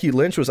apparently Becky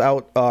Lynch was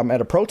out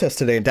at a protest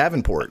today in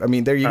Davenport. I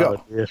mean, there you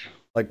go. Yeah.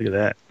 Like, look at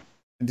that.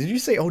 Did you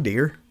say, oh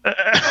dear?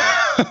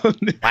 Wow.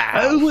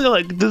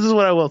 Like, this is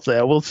what I will say.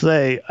 I will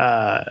say,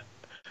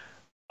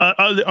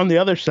 on the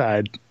other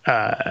side,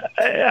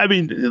 I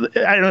mean,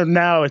 I don't know,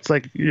 now it's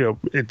like, you know,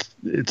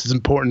 it's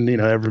important, you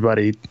know,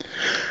 everybody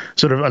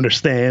sort of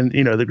understand,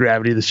 you know, the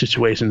gravity of the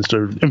situation,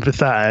 sort of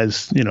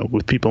empathize, you know,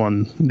 with people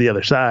on the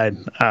other side.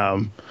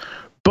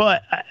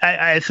 But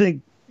I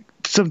think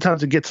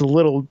sometimes it gets a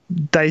little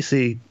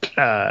dicey,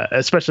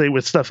 especially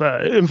with stuff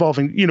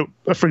involving, you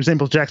know, for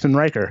example, Jackson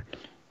Riker.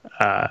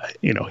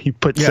 You know, he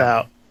puts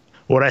out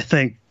what I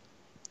think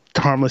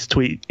harmless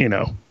tweet, you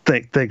know,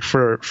 think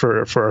for a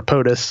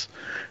POTUS.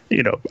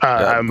 You know,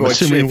 I'm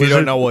which, assuming if you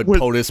don't know what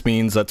POTUS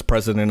means, that's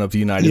President of the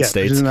United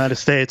States. The United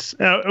States,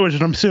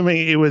 which I'm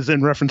assuming it was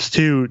in reference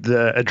to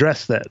the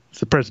address that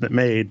the president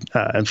made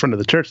in front of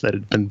the church that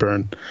had been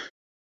burned.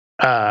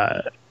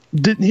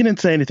 He didn't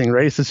say anything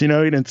racist, you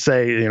know. He didn't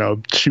say, you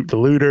know, shoot the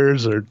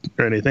looters or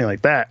anything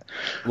like that.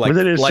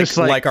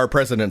 Like our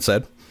president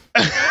said.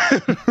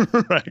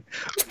 Right.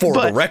 For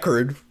the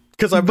record.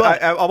 Because I'm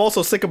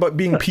also sick about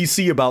being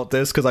PC about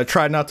this, because I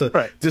try not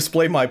to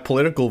display my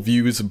political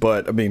views,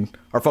 but I mean,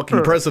 our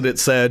fucking president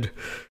said,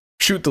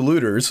 shoot the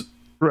looters.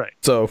 Right.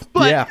 So,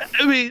 but, I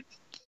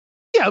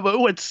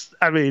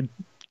mean,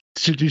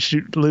 should you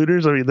shoot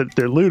looters? I mean,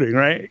 they're looting,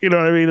 right? You know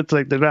what I mean? It's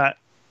like they're not.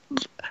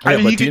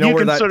 Yeah, but do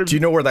you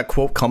know where that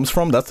quote comes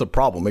from? That's the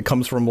problem. It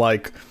comes from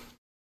like,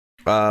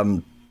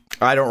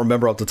 I don't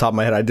remember off the top of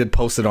my head. I did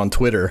post it on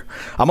Twitter.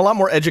 I'm a lot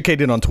more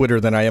educated on Twitter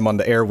than I am on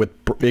the air with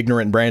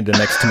ignorant Brandon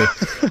next to me.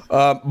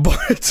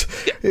 But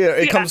yeah,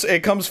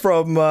 it comes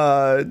from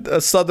a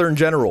Southern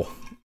general.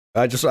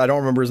 I don't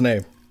remember his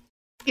name.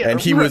 Yeah, and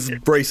he was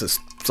racist.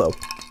 So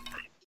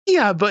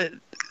yeah, but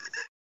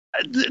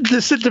the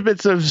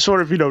sentiments of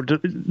sort of, you know,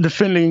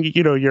 defending,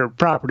 you know, your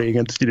property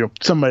against, you know,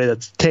 somebody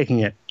that's taking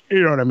it.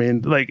 You know what I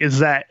mean? Like, is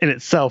that in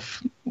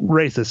itself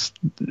racist?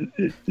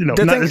 You know,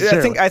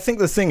 I think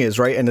the thing is,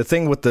 right, and the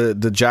thing with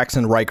the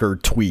Jackson Riker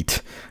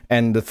tweet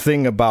and the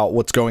thing about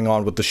what's going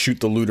on with the shoot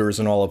the looters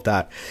and all of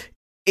that,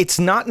 it's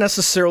not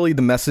necessarily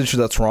the message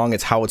that's wrong.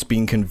 It's how it's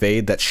being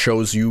conveyed that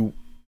shows you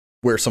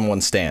where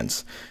someone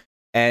stands.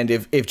 And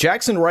if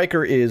Jackson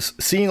Riker is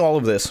seeing all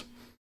of this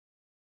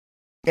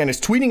and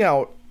is tweeting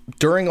out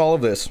during all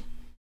of this,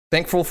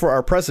 thankful for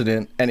our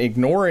president, and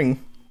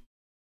ignoring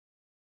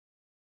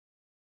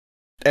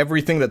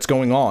everything that's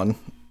going on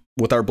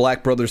with our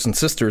black brothers and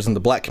sisters in the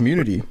black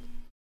community,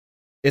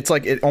 it's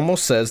like it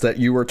almost says that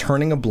you are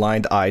turning a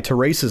blind eye to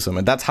racism,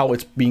 and that's how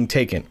it's being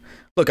taken.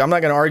 Look, I'm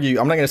not going to argue.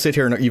 I'm not going to sit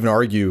here and even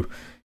argue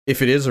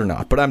if it is or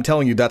not, but I'm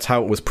telling you that's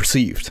how it was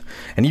perceived.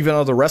 And even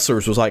other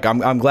wrestlers was like,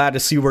 I'm glad to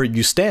see where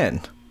you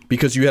stand,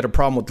 because you had a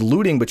problem with the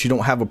looting, but you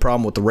don't have a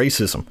problem with the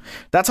racism.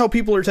 That's how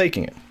people are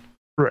taking it.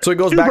 Right. So it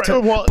goes back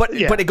to,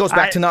 but it goes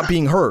back to not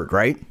being heard,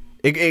 right?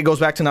 It goes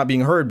back to not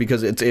being heard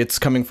because it's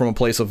coming from a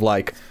place of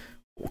like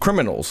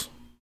criminals.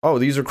 Oh,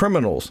 these are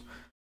criminals.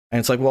 And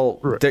it's like, well,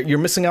 you're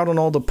missing out on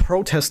all the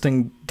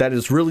protesting that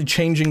is really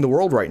changing the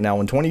world right now.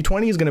 And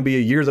 2020 is going to be a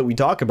year that we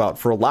talk about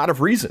for a lot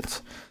of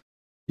reasons,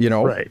 you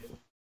know? Right.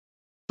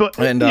 But,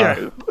 and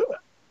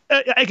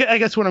I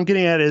guess what I'm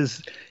getting at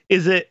is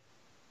it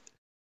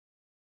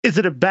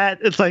a bad,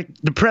 it's like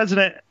the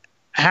president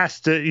has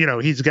to, you know,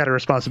 he's got a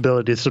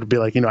responsibility to sort of be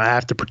like, you know, I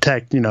have to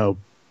protect, you know,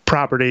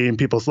 property and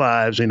people's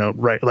lives, you know,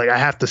 right? Like I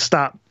have to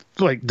stop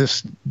like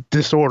this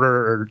disorder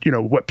or, you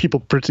know, what people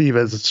perceive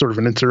as sort of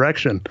an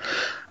insurrection.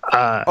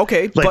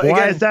 Okay, like but why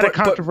again, is that a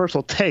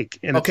controversial take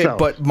in itself?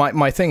 But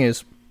my thing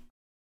is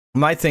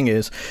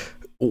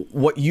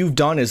what you've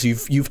done is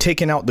you've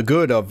taken out the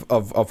good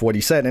of what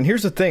he said. And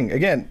here's the thing,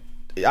 again,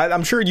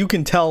 I'm sure you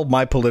can tell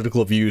my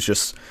political views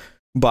just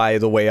by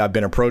the way I've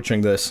been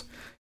approaching this.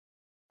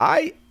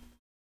 I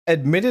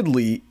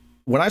admittedly,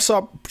 when I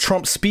saw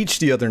Trump's speech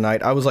the other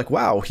night, I was like,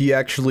 wow,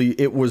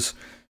 it was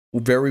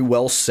very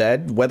well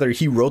said, whether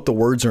he wrote the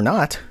words or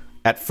not.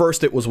 At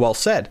first, it was well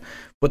said.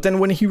 But then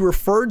when he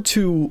referred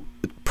to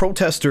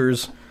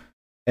protesters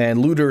and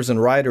looters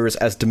and rioters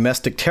as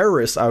domestic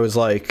terrorists, I was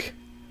like,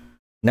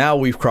 now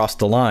we've crossed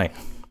the line.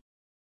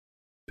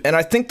 And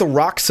I think The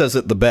Rock says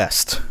it the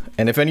best.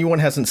 And if anyone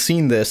hasn't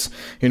seen this,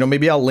 you know,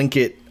 maybe I'll link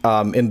it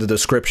in the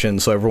description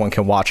so everyone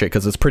can watch it,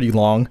 because it's pretty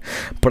long.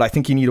 But I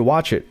think you need to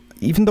watch it.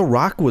 Even The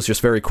Rock was just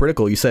very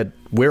critical. He said,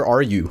 "Where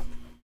are you?"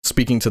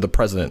 Speaking to the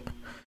president.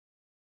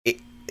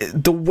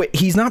 The way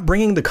he's not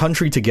bringing the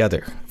country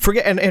together.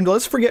 And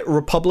let's forget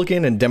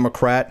Republican and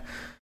Democrat.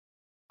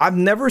 I've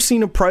never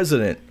seen a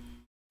president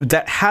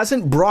that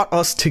hasn't brought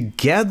us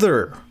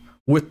together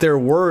with their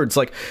words.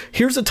 Like,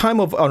 here's a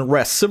time of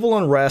unrest, civil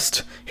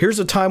unrest. Here's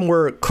a time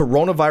where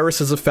coronavirus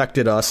has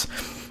affected us.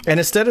 And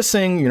instead of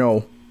saying, you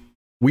know,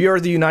 we are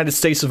the United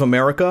States of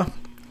America,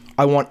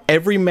 I want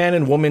every man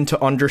and woman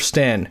to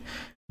understand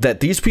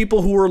that these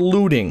people who are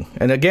looting,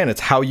 and again,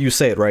 it's how you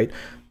say it, right?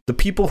 The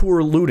people who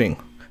are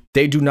looting,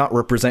 they do not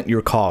represent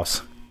your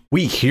cause.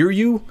 We hear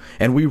you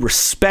and we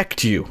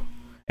respect you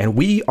and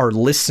we are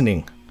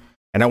listening.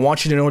 And I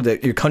want you to know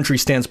that your country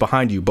stands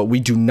behind you, but we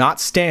do not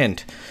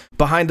stand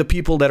behind the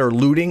people that are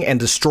looting and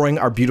destroying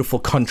our beautiful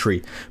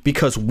country,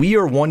 because we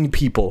are one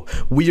people.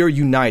 We are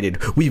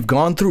united. We've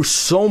gone through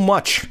so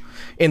much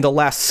in the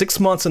last 6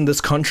 months in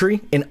this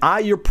country, and I,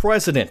 your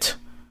president,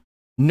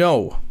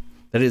 know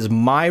that it is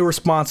my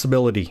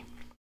responsibility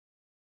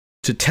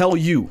to tell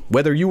you,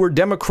 whether you were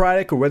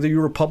Democratic or whether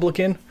you're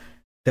Republican,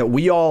 that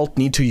we all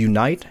need to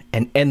unite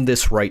and end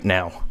this right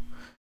now.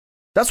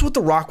 That's what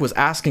The Rock was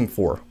asking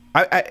for.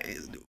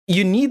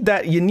 You need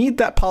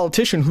that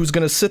politician who's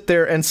going to sit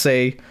there and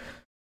say,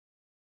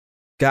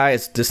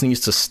 guys, this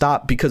needs to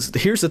stop, because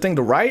here's the thing,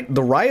 the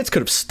riots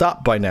could have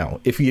stopped by now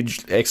if he had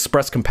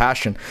expressed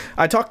compassion.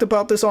 I talked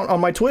about this on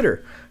my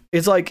Twitter.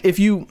 It's like, if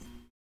you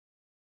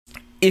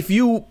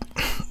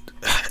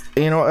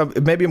know,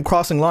 maybe I'm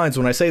crossing lines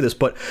when I say this,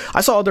 but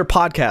I saw other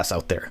podcasts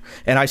out there,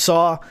 and I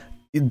saw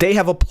they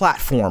have a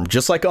platform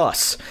just like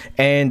us,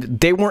 and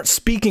they weren't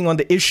speaking on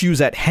the issues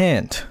at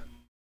hand.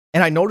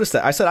 And I noticed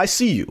that. I said, I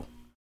see you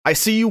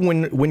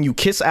when you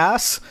kiss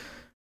ass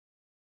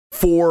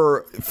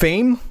for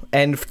fame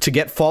and to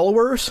get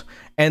followers,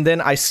 and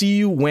then I see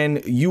you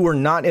when you are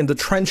not in the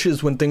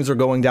trenches when things are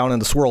going down in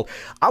this world.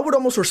 I would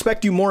almost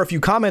respect you more if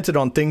you commented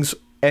on things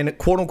and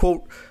quote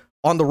unquote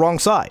on the wrong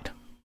side.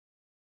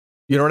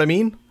 You know what I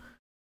mean?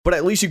 But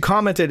at least you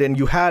commented and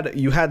you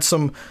had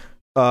some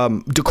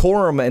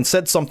decorum and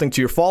said something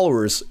to your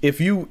followers. If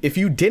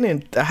you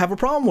didn't, I have a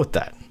problem with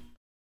that.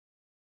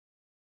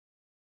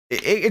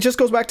 It just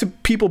goes back to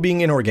people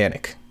being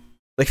inorganic.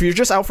 Like, if you're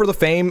just out for the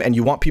fame and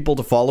you want people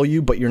to follow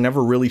you, but you're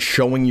never really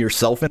showing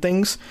yourself in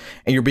things,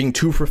 and you're being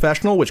too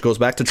professional, which goes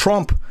back to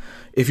Trump.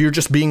 If you're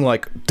just being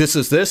like, this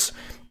is this,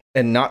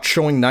 and not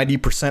showing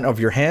 90% of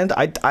your hand,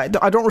 I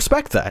don't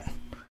respect that,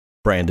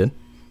 Brandon.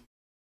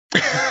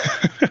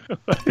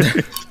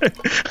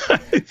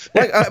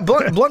 Like,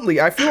 bluntly,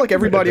 I feel like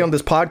everybody on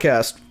this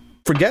podcast,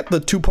 forget the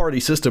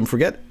two-party system,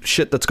 forget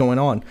shit that's going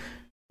on.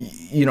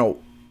 You know,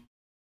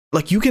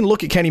 like, you can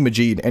look at Kenny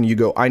Majid and you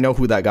go, I know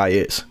who that guy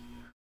is.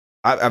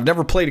 I've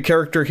never played a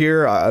character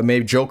here. I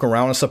may joke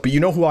around and stuff, but you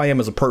know who I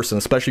am as a person,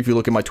 especially if you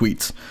look at my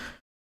tweets.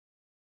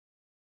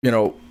 You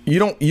know, you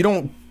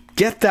don't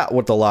get that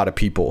with a lot of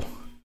people.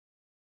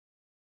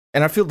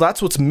 And I feel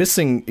that's what's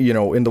missing, you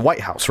know, in the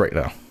White House right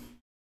now.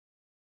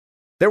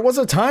 There was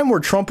a time where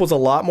Trump was a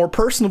lot more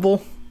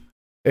personable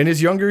in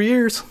his younger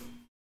years.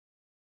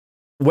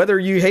 Whether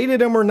you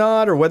hated him or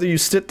not, or whether you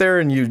sit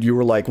there and you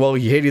were like, well,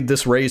 he hated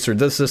this race or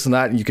this and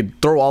that, and you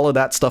could throw all of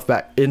that stuff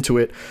back into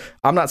it.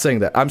 I'm not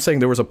saying that. I'm saying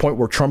there was a point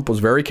where Trump was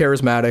very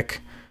charismatic,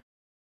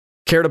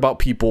 cared about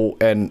people,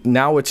 and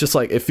now it's just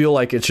like, I feel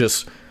like it's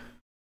just,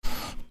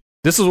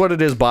 this is what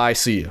it is, bye,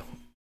 see you.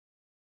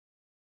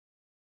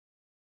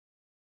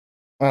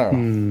 I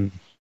don't know.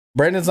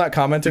 Brandon's not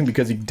commenting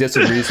because he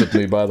disagrees with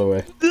me, by the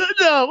way.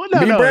 No. Me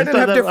and Brandon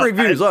have different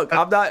views. Look,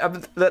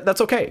 that's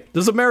okay.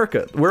 This is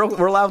America. We're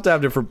allowed to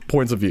have different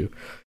points of view.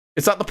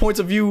 It's not the points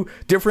of view,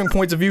 different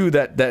points of view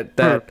that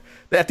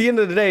at the end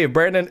of the day, if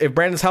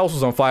Brandon's house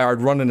was on fire,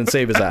 I'd run in and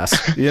save his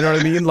ass. You know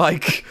what I mean?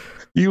 Like,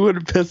 you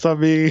wouldn't piss on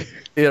me.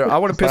 You know, I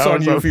want to piss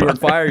on you if you were on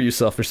fire, you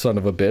selfish son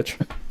of a bitch.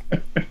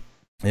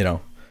 You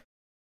know.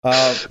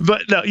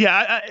 But no,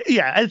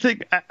 I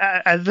think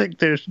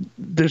there's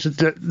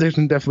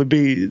can definitely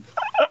be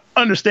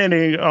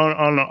understanding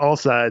on all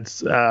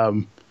sides.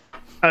 Poor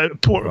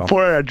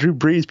Drew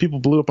Brees. People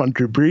blew up on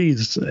Drew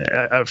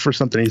Brees for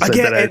something he said.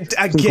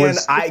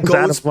 It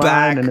goes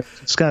back, and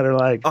it's kind of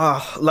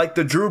like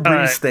the Drew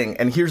Brees thing.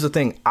 And here's the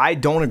thing: I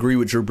don't agree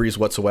with Drew Brees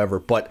whatsoever.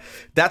 But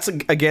that's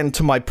again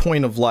to my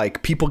point of,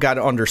 like, people got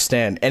to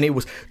understand. And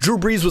Drew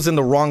Brees was in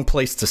the wrong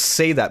place to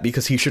say that,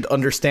 because he should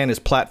understand his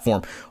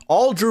platform.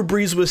 All Drew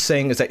Brees was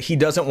saying is that he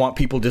doesn't want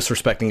people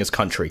disrespecting his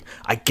country.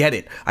 I get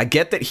it. I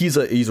get that he's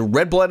a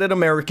red-blooded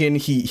American.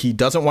 He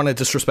doesn't want to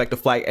disrespect the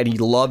flag, and he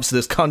loves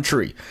this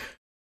country.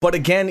 But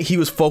again, he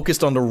was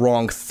focused on the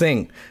wrong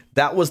thing.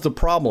 That was the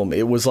problem.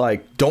 It was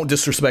like, don't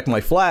disrespect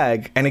my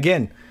flag. And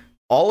again,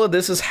 all of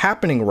this is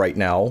happening right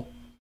now.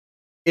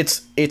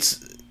 It's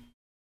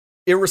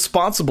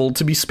irresponsible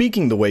to be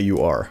speaking the way you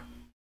are.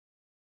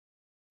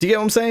 Do you get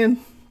what I'm saying?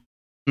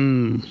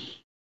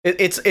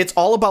 It's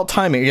all about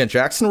timing. Again,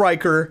 Jackson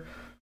Riker,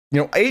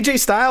 you know, AJ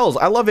Styles.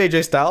 I love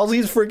AJ Styles.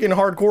 He's freaking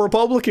hardcore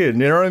Republican.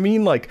 You know what I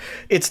mean? Like,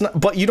 it's not,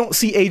 but you don't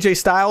see AJ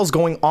Styles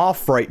going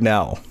off right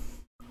now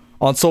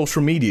on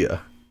social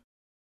media.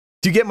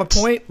 Do you get my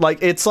point? Like,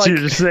 it's like, so you're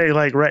just saying,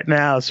 like, right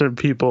now, certain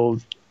people,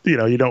 you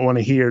know, you don't want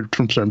to hear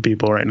from certain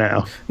people right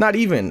now. Not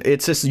even.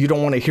 It's just you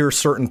don't want to hear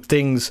certain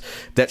things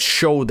that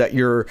show that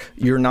you're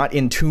not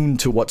in tune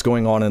to what's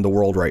going on in the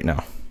world right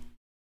now.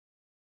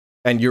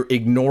 And you're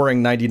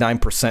ignoring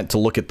 99% to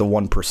look at the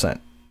 1%.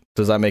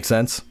 Does that make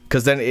sense?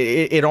 Because then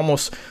it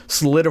almost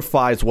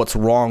solidifies what's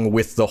wrong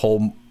with the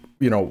whole,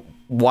 you know,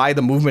 why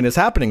the movement is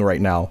happening right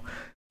now.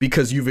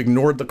 Because you've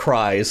ignored the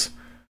cries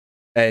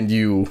and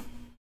you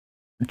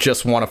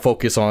just want to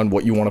focus on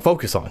what you want to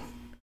focus on.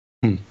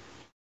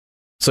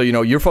 So, you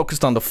know, you're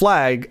focused on the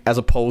flag as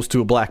opposed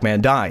to a black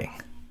man dying.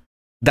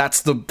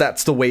 That's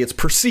the way it's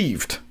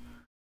perceived.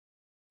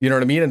 You know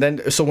what I mean? And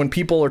then, so when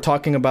people are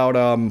talking about,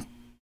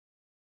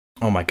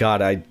 oh my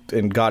God,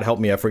 and God help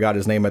me, I forgot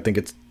his name. I think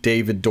it's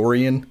David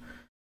Dorian,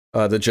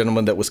 the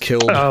gentleman that was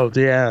killed. Oh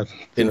yeah,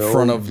 in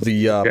front of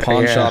the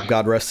pawn shop.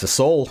 God rest his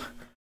soul.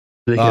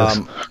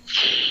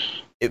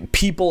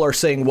 People are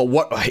saying, well,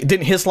 what,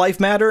 didn't his life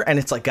matter? And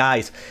it's like,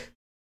 guys,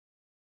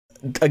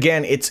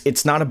 again,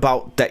 it's not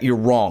about that you're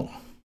wrong.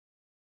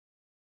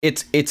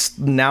 It's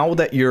now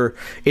that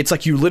it's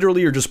like you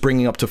literally are just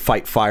bringing up to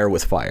fight fire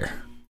with fire.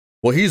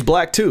 Well, he's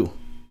black too.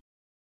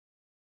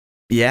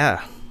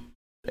 Yeah.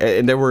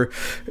 And there were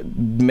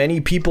many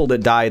people that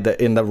died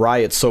in the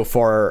riots so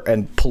far,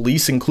 and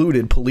police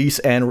included, police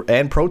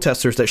and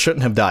protesters that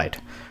shouldn't have died.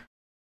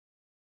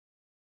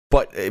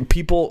 But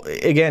people,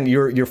 again,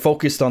 you're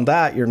focused on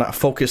that. You're not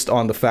focused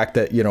on the fact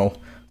that, you know,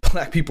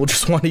 black people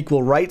just want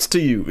equal rights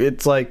to you.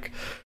 It's like,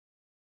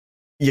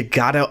 you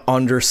gotta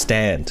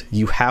understand.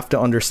 You have to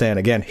understand.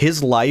 Again,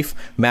 his life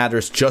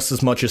matters just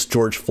as much as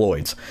George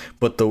Floyd's.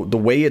 But the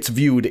way it's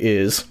viewed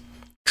is,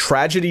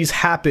 tragedies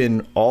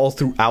happen all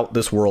throughout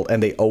this world,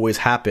 and they always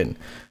happen.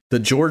 The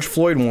George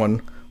Floyd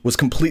one was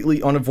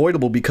completely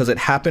unavoidable because it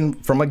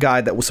happened from a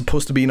guy that was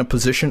supposed to be in a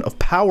position of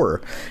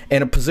power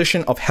and a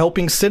position of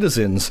helping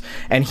citizens,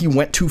 and he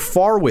went too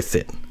far with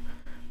it.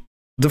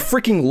 The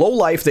freaking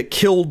lowlife that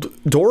killed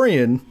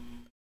Dorian,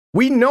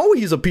 we know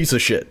he's a piece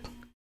of shit.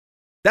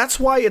 That's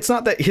why it's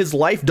not that his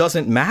life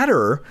doesn't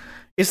matter.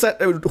 It's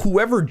that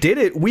whoever did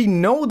it, we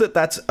know that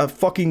that's a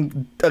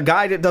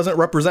guy that doesn't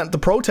represent the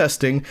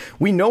protesting.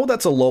 We know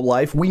that's a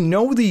lowlife. We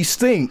know these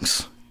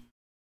things.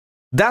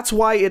 That's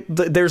why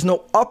there's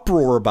no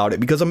uproar about it,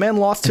 because a man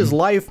lost his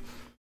life,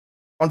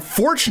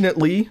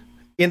 unfortunately,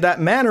 in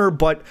that manner,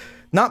 but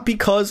not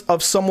because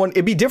of someone.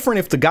 It'd be different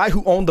if the guy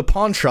who owned the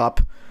pawn shop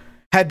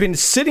had been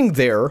sitting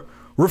there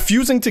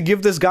refusing to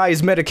give this guy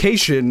his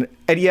medication,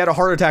 and he had a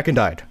heart attack and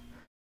died.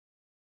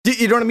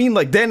 You know what I mean?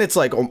 Like, then it's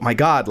like, oh my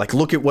God, like,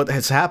 look at what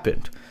has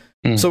happened.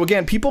 So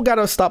again, people got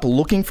to stop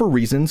looking for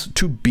reasons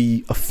to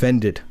be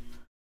offended.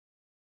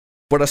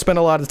 But I spent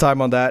a lot of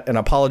time on that, and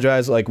I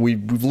apologize. Like,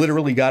 we've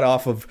literally got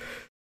off of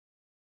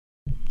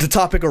the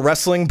topic of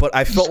wrestling, but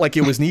I felt like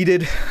it was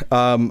needed.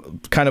 Kind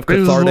of cathartic. It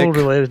was a little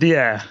related,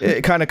 yeah.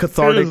 Kind of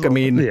cathartic. I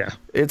mean, yeah.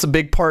 It's a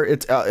big part.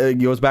 It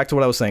goes back to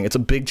what I was saying. It's a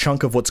big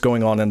chunk of what's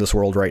going on in this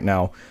world right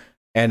now.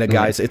 And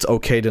guys, it's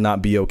okay to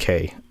not be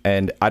okay.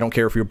 And I don't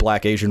care if you're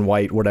black, Asian,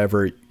 white,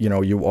 whatever, you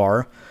know, you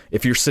are.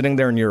 If you're sitting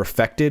there and you're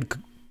affected,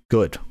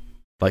 good.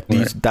 Like,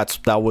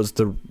 that was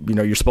the, you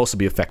know, you're supposed to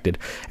be affected.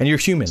 And you're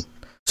human.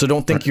 So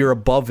don't think you're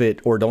above it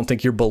or don't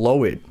think you're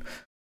below it.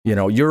 You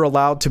know, you're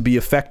allowed to be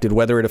affected,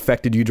 whether it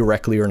affected you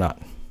directly or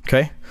not.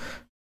 Okay?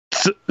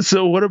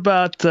 So what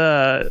about,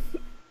 well,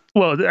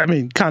 I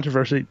mean,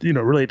 controversy, you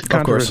know, related to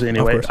controversy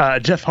anyway.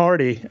 Jeff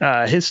Hardy,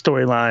 his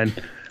storyline,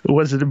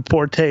 was it in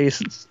poor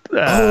taste?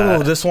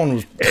 This one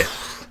was...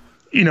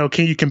 You know,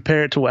 can you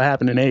compare it to what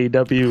happened in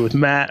AEW with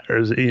Matt? Or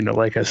is it, you know,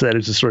 like I said,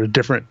 it's just sort of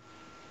different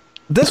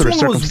sort of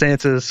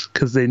circumstances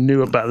because they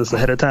knew about this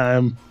ahead of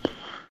time?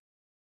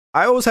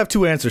 I always have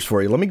two answers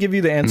for you. Let me give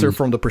you the answer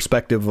from the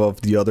perspective of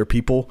the other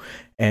people,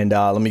 and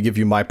let me give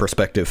you my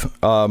perspective.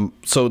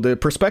 So the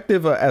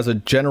perspective as a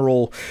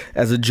general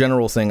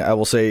thing, I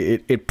will say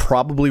it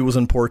probably was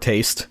in poor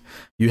taste.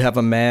 You have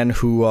a man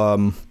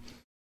who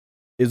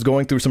is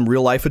going through some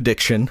real life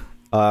addiction,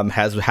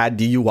 has had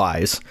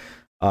DUIs,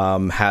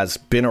 has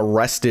been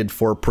arrested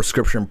for a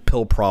prescription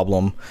pill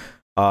problem,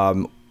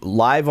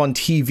 live on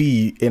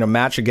TV in a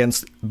match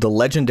against the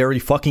legendary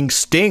fucking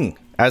Sting.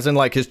 As in,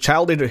 like, his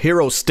childhood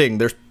hero Sting.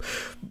 There's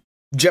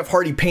Jeff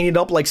Hardy painted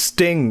up like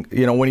Sting,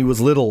 you know, when he was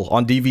little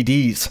on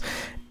DVDs.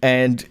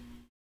 And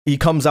he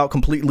comes out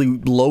completely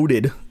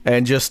loaded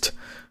and just,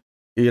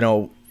 you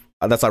know,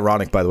 that's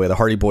ironic, by the way. The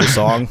Hardy Boys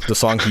song, the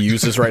song he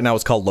uses right now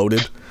is called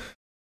Loaded.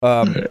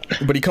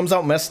 But he comes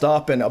out messed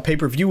up, and a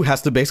pay-per-view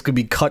has to basically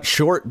be cut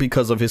short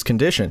because of his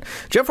condition.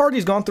 Jeff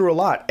Hardy's gone through a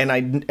lot,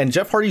 and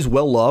Jeff Hardy's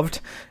well loved,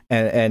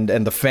 and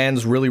the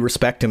fans really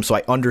respect him. So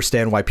I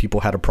understand why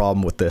people had a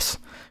problem with this,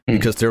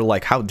 because they're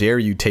like, how dare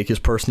you take his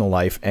personal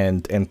life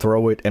and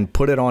throw it and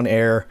put it on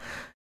air.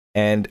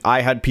 And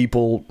I had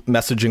people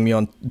messaging me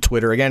on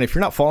Twitter. Again, if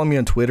you're not following me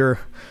on Twitter,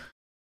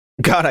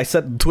 God, I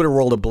set Twitter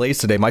world ablaze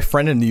today. My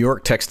friend in New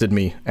York texted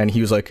me, and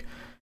he was like,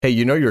 hey,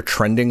 you know you're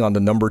trending on the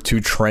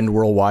 #2 trend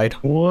worldwide?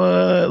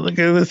 What? Look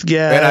at this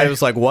guy. And I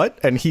was like, what?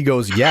 And he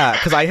goes, yeah,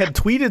 because I had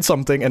tweeted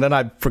something and then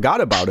I forgot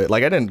about it.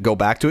 Like, I didn't go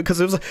back to it because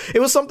it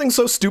was something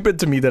so stupid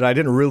to me that I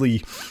didn't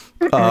really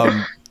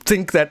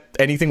think that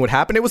anything would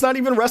happen. It was not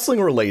even wrestling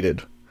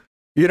related,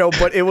 you know,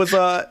 but it was,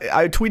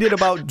 I tweeted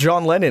about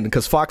John Lennon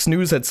because Fox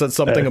News had said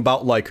something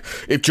about, like,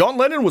 if John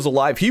Lennon was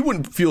alive, he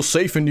wouldn't feel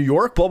safe in New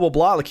York, blah, blah,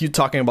 blah. Like, you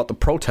talking about the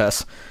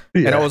protests.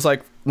 Yeah. And I was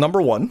like,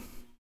 number one,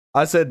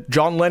 I said,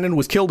 John Lennon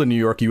was killed in New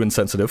York, you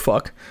insensitive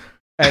fuck.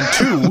 And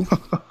two,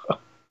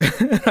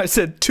 I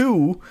said,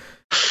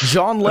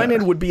 John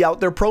Lennon would be out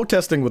there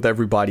protesting with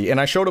everybody.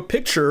 And I showed a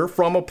picture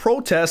from a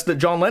protest that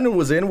John Lennon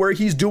was in where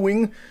he's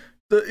doing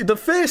the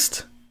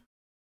fist.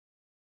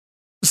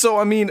 So,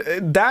 I mean,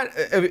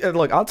 that,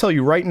 like, I'll tell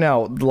you right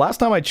now, the last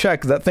time I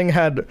checked, that thing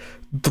had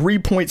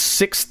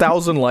 3.6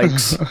 thousand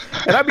likes.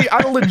 And I mean,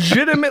 I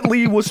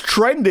legitimately was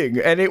trending,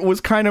 and it was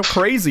kind of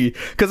crazy.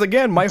 Because,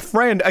 again, my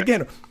friend,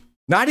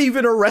 not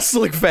even a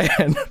wrestling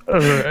fan.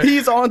 Right.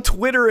 He's on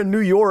Twitter in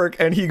New York,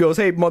 and he goes,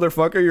 hey,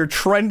 motherfucker, you're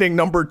trending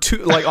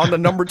 #2, like on the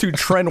 #2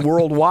 trend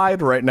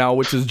worldwide right now,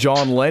 which is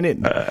John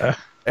Lennon.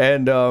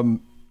 And,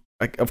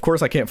 of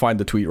course, I can't find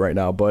the tweet right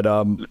now, but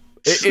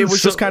it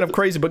was just kind of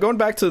crazy. But going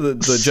back to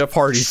the Jeff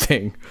Hardy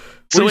thing.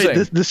 So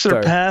wait, this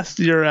surpassed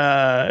your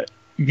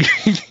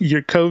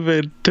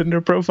COVID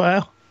Tinder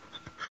profile?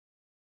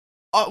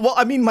 Well,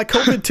 I mean, my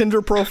COVID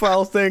Tinder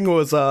profile thing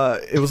was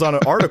it was on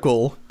an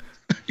article,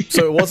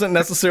 so it wasn't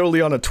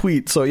necessarily on a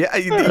tweet. So yeah,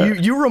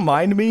 you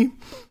remind me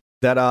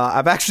that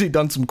I've actually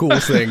done some cool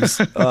things,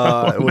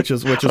 which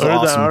is awesome.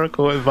 That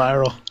article went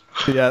viral.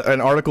 Yeah,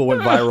 an article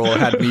went viral. It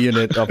had me in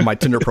it of my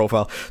Tinder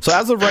profile. So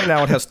as of right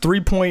now, it has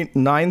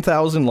 3.9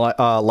 thousand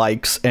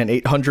likes and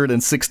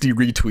 860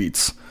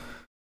 retweets.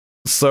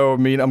 So I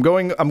mean, I'm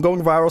going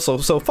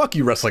viral. So fuck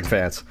you, wrestling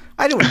fans.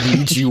 I don't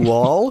need you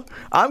all.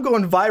 I'm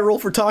going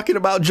viral for talking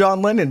about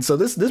John Lennon. So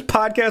this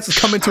podcast is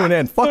coming to an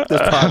end. Fuck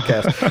this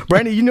podcast,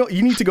 Brandy.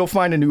 You need to go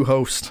find a new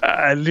host.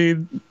 I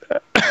need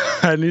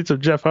some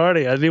Jeff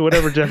Hardy. I need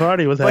whatever Jeff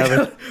Hardy was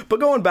having. But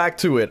going back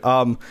to it,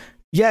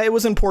 yeah, it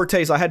was in poor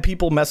taste. I had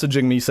people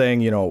messaging me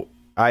saying,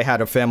 I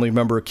had a family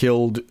member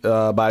killed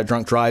by a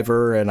drunk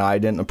driver, and I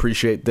didn't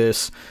appreciate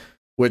this.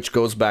 Which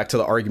goes back to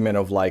the argument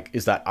of like,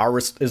 is that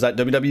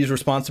WWE's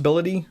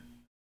responsibility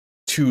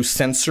to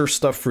censor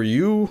stuff for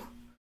you?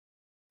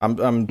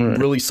 I'm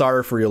really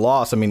sorry for your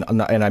loss. I mean,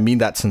 and I mean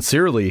that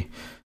sincerely,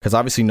 because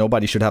obviously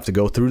nobody should have to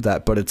go through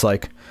that. But it's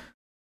like,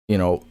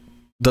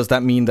 does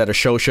that mean that a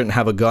show shouldn't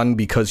have a gun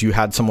because you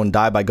had someone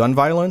die by gun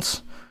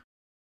violence?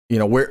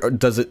 Where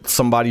does it?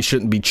 Somebody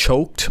shouldn't be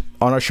choked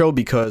on a show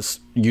because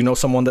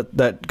someone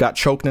that got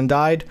choked and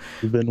died.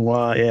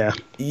 Benoit, yeah.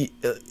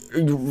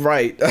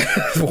 Right.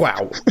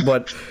 Wow.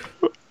 But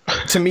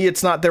to me,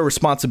 it's not their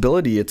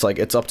responsibility. It's like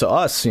it's up to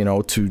us,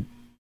 to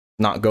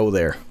not go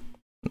there,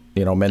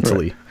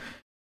 mentally.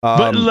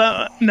 Right.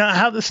 But now,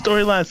 how the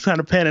storyline's kind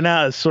of panning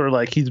out is sort of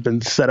like he's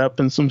been set up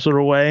in some sort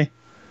of way.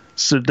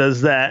 So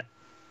does that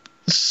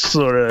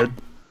sort of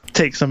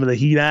take some of the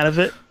heat out of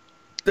it?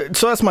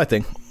 So that's my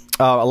thing.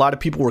 A lot of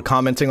people were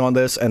commenting on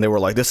this, and they were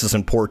like, this is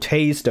in poor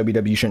taste.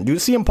 WWE shouldn't do it.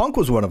 CM Punk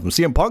was one of them.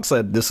 CM Punk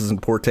said, this is in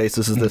poor taste.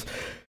 This is this.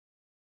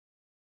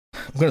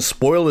 I'm going to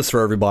spoil this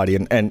for everybody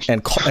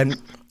and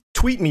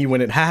tweet me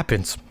when it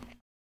happens.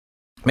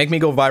 Make me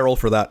go viral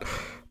for that.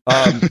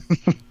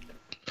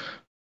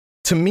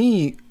 To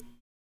me,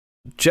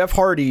 Jeff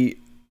Hardy,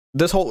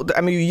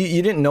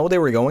 you didn't know they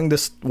were going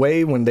this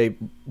way when they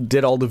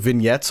did all the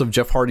vignettes of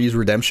Jeff Hardy's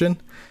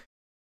redemption.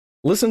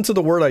 Listen to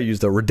the word I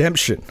used, though,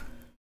 redemption.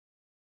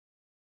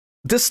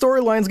 This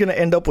storyline's going to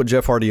end up with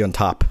Jeff Hardy on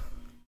top.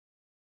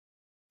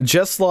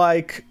 Just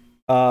like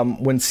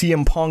when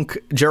CM Punk,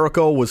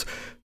 Jericho was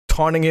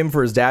taunting him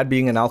for his dad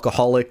being an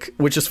alcoholic,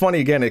 which is funny.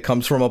 Again, it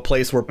comes from a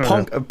place where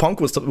Punk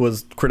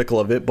was critical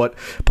of it, but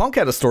Punk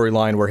had a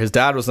storyline where his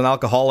dad was an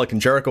alcoholic and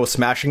Jericho was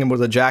smashing him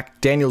with a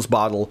Jack Daniels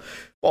bottle.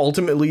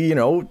 Ultimately,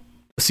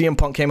 CM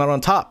Punk came out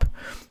on top.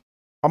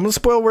 I'm going to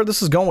spoil where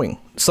this is going.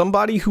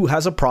 Somebody who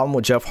has a problem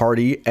with Jeff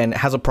Hardy and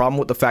has a problem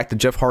with the fact that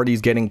Jeff Hardy is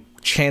getting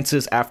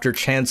chances after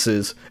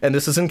chances, and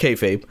this is in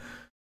kayfabe,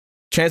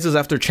 chances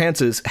after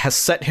chances, has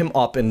set him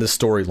up in this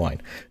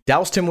storyline.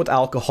 Doused him with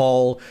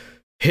alcohol,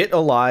 hit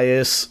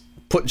Elias,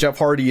 put Jeff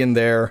Hardy in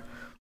there,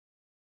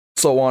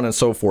 so on and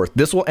so forth.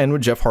 This will end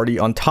with Jeff Hardy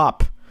on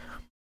top.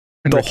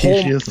 And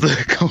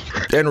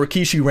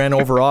Rikishi ran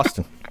over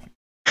Austin.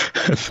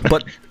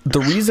 But the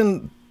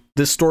reason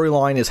this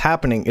storyline is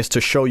happening is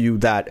to show you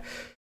that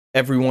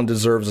everyone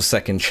deserves a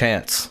second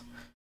chance.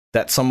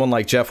 That someone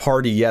like Jeff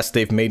Hardy, yes,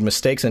 they've made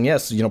mistakes, and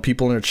yes,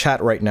 people in the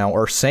chat right now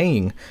are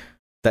saying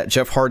that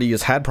Jeff Hardy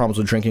has had problems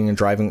with drinking and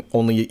driving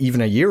only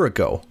even a year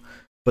ago.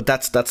 But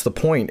that's the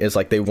point, is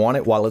like they want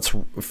it while it's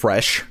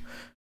fresh,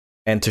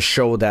 and to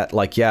show that,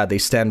 like, yeah, they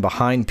stand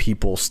behind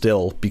people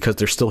still because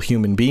they're still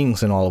human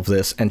beings in all of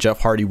this, and Jeff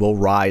Hardy will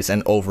rise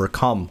and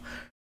overcome.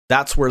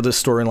 That's where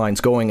this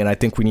storyline's going, and I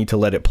think we need to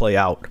let it play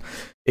out.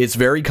 It's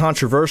very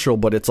controversial,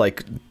 but it's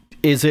like,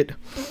 is it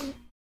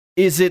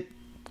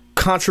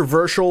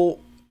controversial?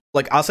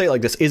 Like, I'll say it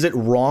like this: is it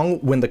wrong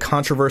when the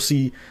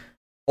controversy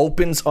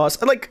opens us?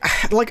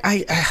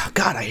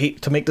 I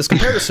hate to make this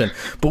comparison,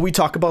 but we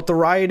talk about the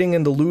rioting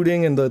and the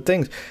looting and the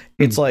things.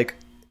 It's like,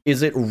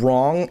 is it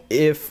wrong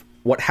if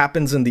what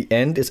happens in the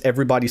end is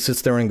everybody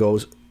sits there and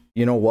goes,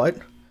 you know what?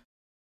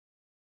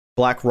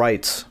 Black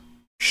rights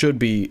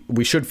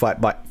we should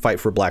fight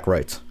for black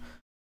rights.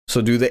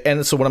 So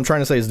so what I'm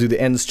trying to say is, do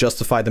the ends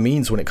justify the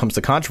means when it comes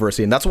to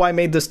controversy? And that's why I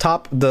made this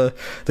the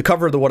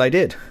cover of what I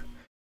did.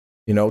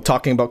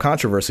 Talking about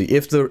controversy.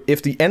 If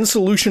the end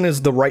solution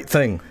is the right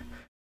thing,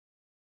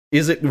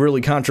 is it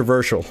really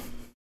controversial?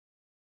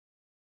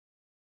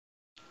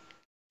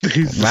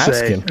 He's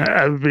asking.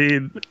 I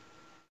mean,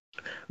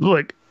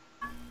 look,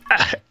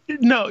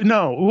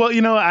 no.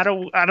 Well, I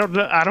don't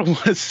want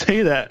to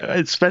say that,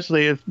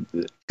 especially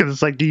because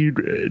it's like, do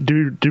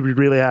we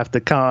really have to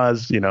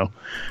cause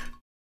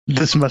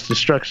this much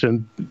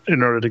destruction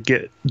in order to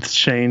get the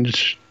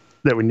change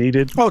that we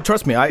needed? Oh,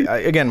 trust me. I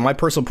again, my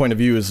personal point of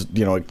view is,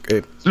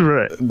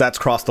 right. That's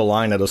crossed the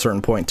line at a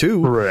certain point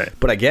too. Right.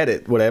 But I get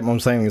it. What I'm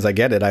saying is, I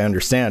get it. I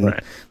understand.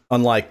 Right.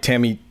 Unlike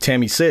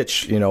Tammy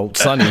Sitch,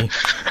 Sonny,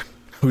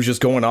 who's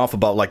just going off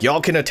about like,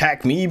 y'all can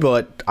attack me,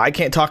 but I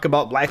can't talk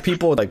about black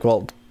people. Like,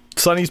 well,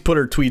 Sonny's put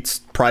her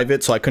tweets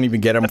private, so I couldn't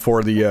even get them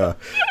for the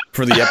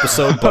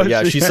episode. But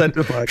yeah, she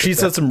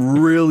said some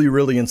really,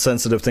 really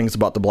insensitive things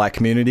about the black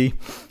community.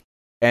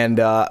 And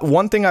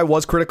one thing I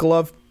was critical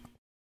of,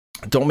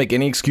 don't make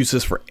any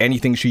excuses for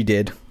anything she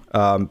did,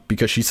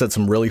 because she said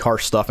some really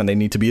harsh stuff and they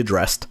need to be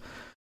addressed.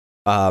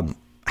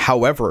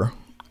 However,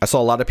 I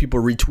saw a lot of people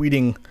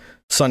retweeting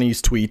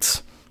Sunny's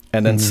tweets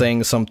and then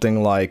saying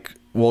something like,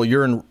 well,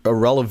 you're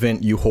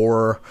irrelevant, you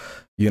whore.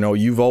 You know,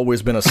 you've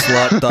always been a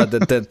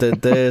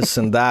slut, this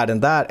and that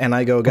and that. And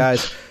I go,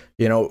 guys,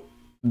 you know,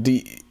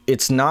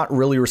 it's not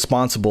really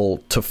responsible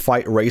to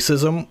fight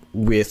racism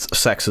with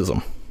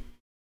sexism.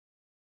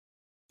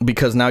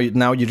 Because now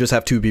you just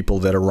have two people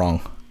that are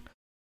wrong.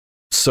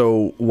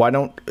 So why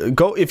don't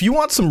go, if you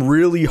want some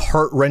really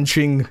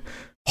heart-wrenching,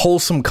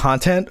 wholesome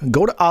content,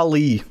 go to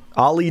Ali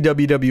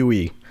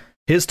WWE,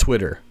 his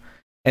Twitter,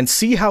 and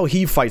see how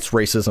he fights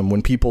racism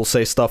when people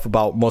say stuff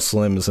about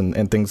Muslims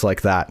and things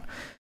like that.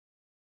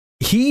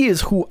 He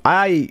is who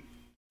I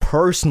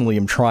personally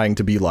am trying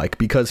to be like,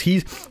 because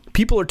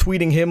people are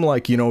tweeting him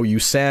like, you know, you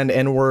sand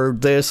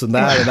N-word, this and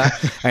that and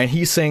that, and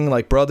he's saying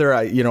like, brother,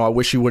 I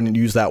wish you wouldn't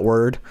use that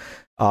word,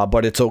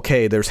 but it's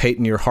okay. There's hate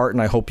in your heart,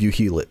 and I hope you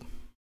heal it.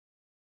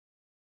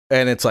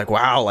 And it's like,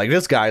 wow, like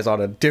this guy's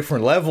on a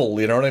different level.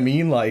 You know what I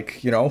mean?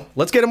 Like, you know,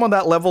 let's get him on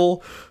that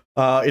level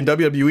in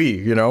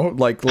WWE. You know,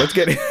 like let's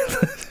get.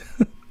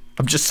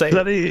 I'm just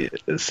saying.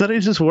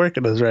 Sonny's just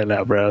working us right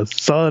now, bro.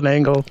 It's all an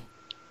angle.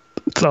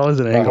 It's always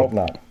an angle. I hope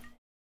not.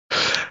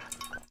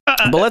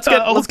 But let's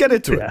get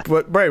into it.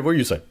 But Brian, what are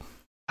you saying?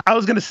 I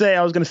was gonna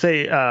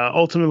say,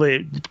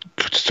 ultimately,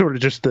 sort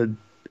of just to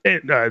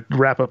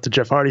wrap up the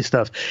Jeff Hardy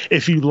stuff.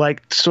 If you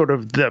liked sort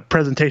of the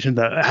presentation,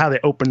 how they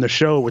opened the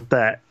show with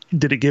that,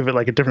 did it give it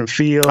like a different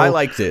feel? I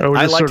liked it.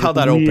 I liked how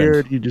that weird?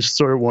 opened. You just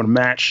sort of want to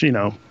match, you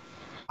know.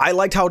 I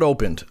liked how it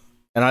opened,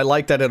 and I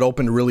liked that it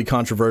opened really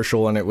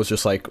controversial, and it was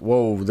just like,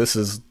 whoa, this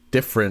is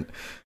different.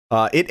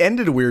 It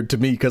ended weird to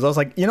me because I was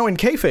like, you know, in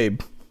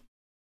kayfabe,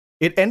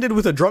 it ended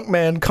with a drunk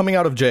man coming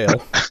out of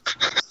jail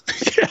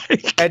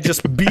and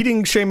just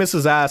beating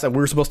Sheamus's ass, and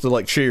we were supposed to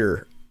like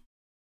cheer.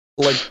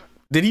 Like,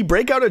 did he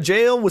break out of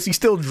jail? Was he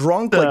still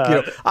drunk? Like, you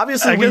know,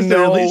 obviously we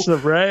know.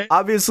 Right?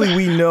 Obviously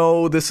we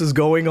know this is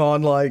going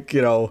on. Like,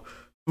 you know,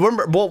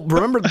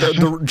 remember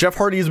the Jeff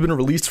Hardy has been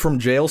released from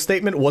jail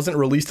statement wasn't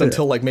released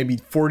until like maybe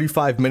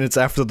 45 minutes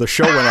after the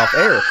show went off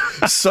air.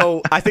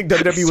 So I think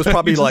WWE was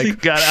probably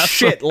like,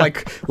 shit,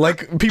 like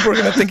people are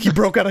gonna think he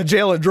broke out of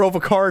jail and drove a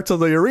car to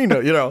the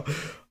arena, you know.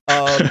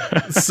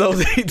 So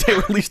they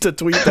released a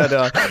tweet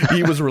that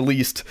he was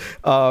released.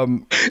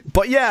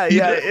 But yeah,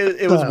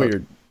 it was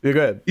weird. You're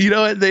good. You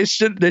know what? They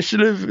should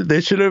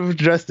have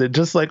addressed it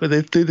just like when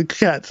they threw the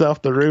cats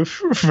off the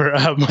roof for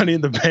Money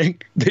in the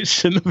Bank. They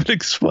shouldn't have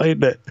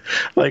explained it,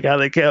 like how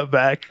they came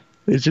back.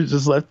 They should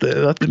just left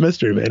the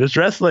mystery, man. It's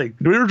wrestling.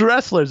 We're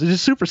wrestlers. They're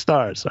just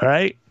superstars. All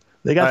right,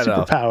 they got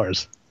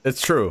superpowers.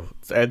 It's true.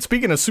 And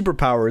speaking of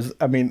superpowers,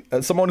 I mean,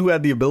 someone who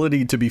had the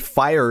ability to be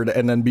fired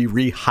and then be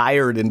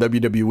rehired in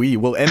WWE.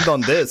 We'll end on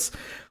this.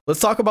 Let's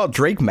talk about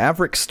Drake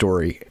Maverick's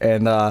story.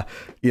 And,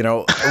 you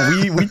know,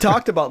 we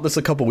talked about this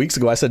a couple weeks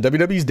ago. I said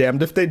WWE's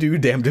damned if they do,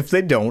 damned if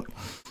they don't.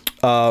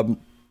 I'm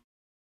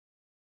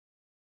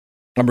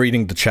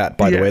reading the chat,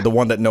 by the way, the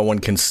one that no one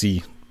can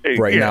see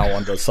right now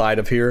on the side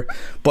of here.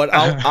 But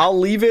I'll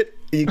leave it.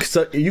 You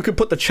can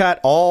put the chat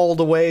all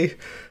the way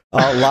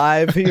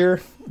live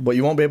here, but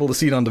you won't be able to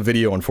see it on the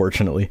video,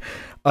 unfortunately.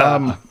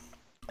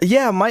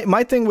 Yeah,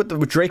 my thing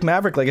with Drake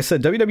Maverick, like I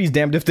said, WWE's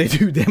damned if they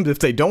do, damned if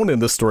they don't in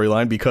this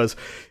storyline, because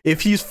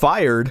if he's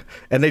fired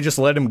and they just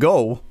let him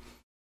go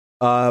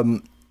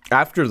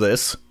after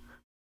this,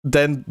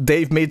 then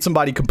they've made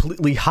somebody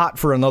completely hot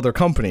for another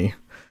company.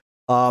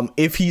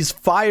 If he's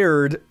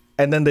fired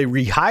and then they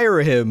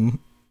rehire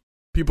him,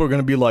 people are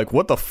going to be like,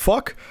 what the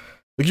fuck?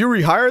 Like, you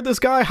rehired this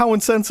guy? How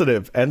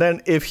insensitive. And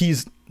then if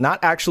he's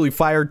not actually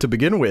fired to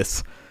begin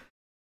with,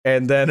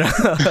 and then,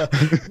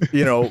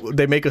 you know,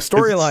 they make a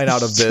storyline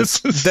out of this,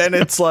 then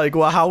it's like,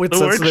 well, how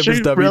insensitive is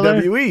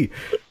WWE?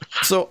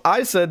 So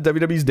I said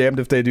WWE's damned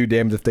if they do,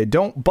 damned if they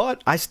don't,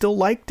 but I still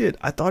liked it.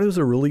 I thought it was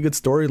a really good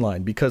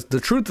storyline, because the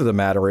truth of the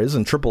matter is,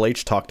 and Triple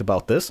H talked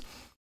about this,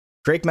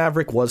 Drake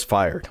Maverick was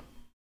fired.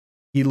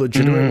 He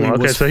legitimately was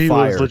fired. Okay, so he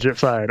was legit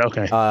fired.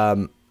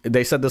 Okay.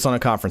 They said this on a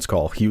conference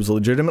call. He was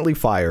legitimately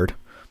fired,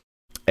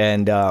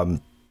 and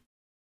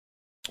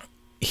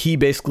he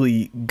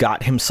basically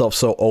got himself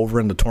so over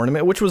in the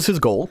tournament, which was his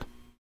goal.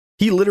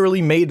 He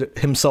literally made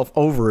himself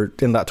over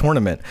in that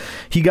tournament.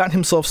 He got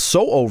himself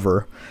so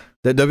over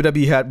that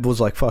WWE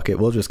was like, fuck it,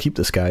 we'll just keep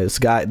this guy.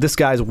 This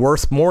guy's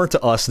worth more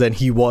to us than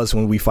he was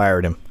when we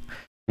fired him.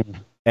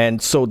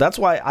 And so that's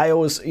why I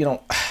always, you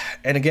know,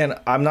 and again,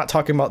 I'm not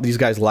talking about these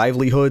guys'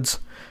 livelihoods,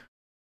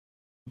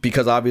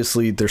 because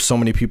obviously there's so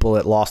many people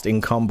that lost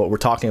income, but we're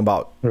talking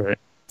about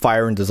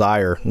fire and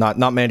desire, not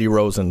Mandy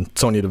Rose and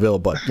Sonya Deville,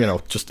 but, you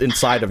know, just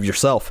inside of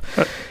yourself.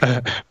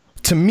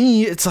 To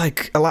me, it's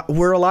like a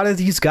lot of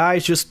these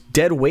guys just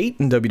dead weight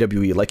in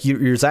WWE. Like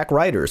your Zack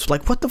Ryder's.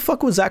 Like, what the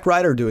fuck was Zack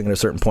Ryder doing at a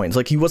certain point? It's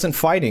like he wasn't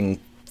fighting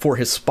for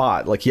his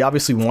spot. Like, he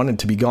obviously wanted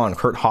to be gone.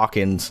 Kurt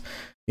Hawkins,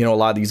 you know, a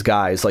lot of these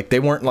guys, like, they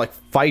weren't like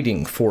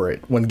fighting for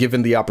it when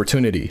given the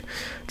opportunity.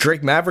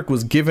 Drake Maverick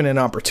was given an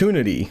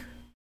opportunity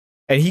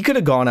And he could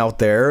have gone out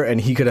there and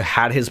he could have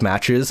had his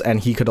matches and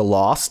he could have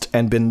lost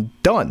and been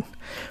done.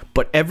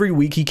 But every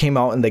week he came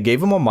out and they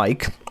gave him a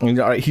mic. And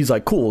he's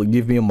like, cool,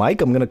 give me a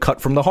mic. I'm going to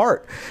cut from the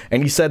heart.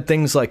 And he said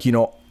things like,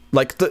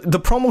 like the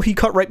promo he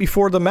cut right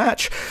before the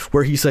match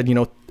where he said,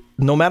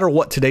 no matter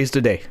what, today's the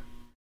day.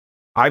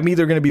 I'm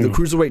either going to be the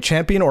Cruiserweight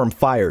champion or I'm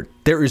fired.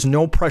 There is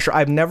no pressure.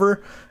 I've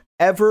never,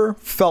 ever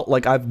felt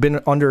like I've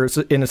been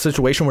in a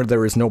situation where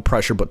there is no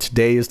pressure, but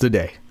today is the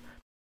day.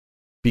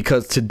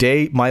 Because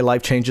today, my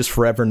life changes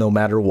forever no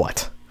matter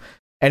what.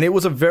 And it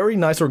was a very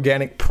nice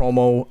organic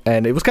promo,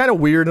 and it was kind of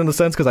weird in a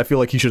sense, because I feel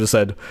like he should have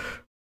said,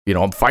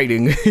 I'm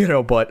fighting,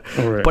 but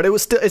Right. but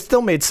it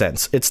still made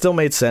sense. It still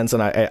made sense,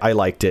 and I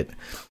liked it.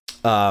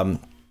 But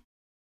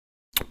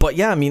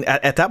yeah, I mean,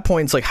 at that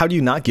point, it's like, how do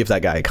you not give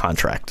that guy a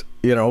contract?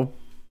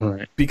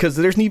 Right. Because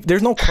there's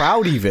no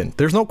crowd even.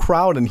 There's no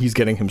crowd, and he's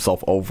getting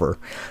himself over.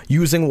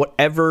 Using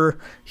whatever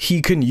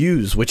he can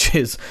use, which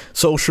is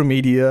social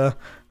media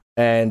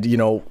and,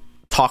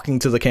 talking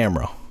to the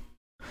camera.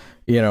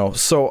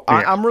 So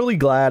yeah. I'm really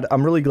glad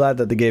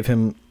that they gave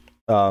him,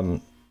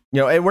 and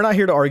we're not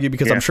here to argue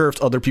because I'm sure if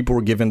other people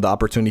were given the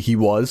opportunity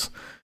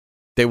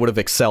they would have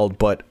excelled,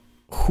 but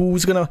who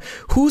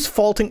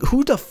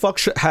the fuck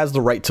has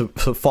the right to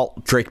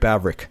fault Drake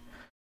Maverick?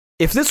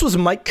 If this was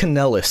Mike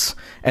Kanellis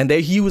and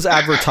he was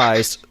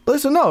advertised,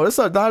 listen, no, it's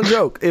not a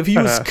joke. If he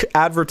was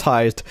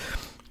advertised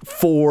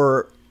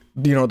for,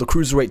 the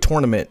Cruiserweight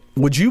tournament,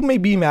 would you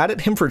maybe be mad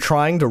at him for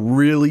trying to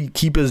really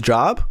keep his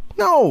job?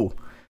 No.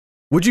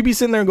 Would you be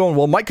sitting there going,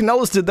 well, Mike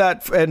Kanellis did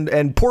that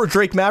and poor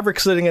Drake Maverick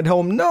sitting at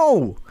home?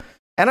 No.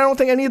 And I don't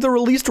think any of the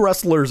released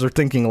wrestlers are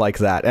thinking like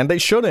that. And they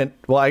shouldn't.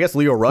 Well, I guess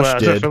Leo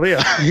Rush did,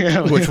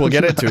 which we'll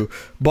get into.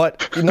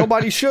 But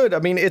nobody should. I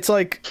mean, it's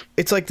like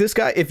this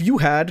guy, if you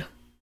had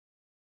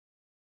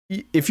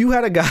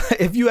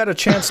a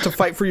chance to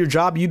fight for your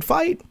job, you'd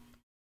fight.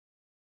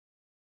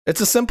 It's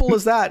as simple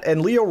as that.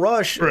 And Leo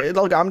Rush,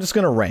 look, I'm just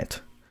going to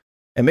rant.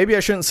 And maybe I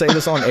shouldn't say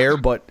this on air,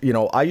 but,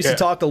 I used to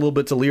talk a little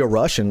bit to Leo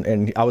Rush,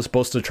 and I was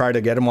supposed to try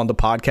to get him on the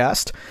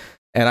podcast,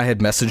 and I had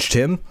messaged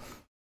him,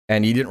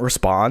 and he didn't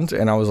respond,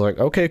 and I was like,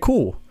 okay,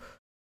 cool.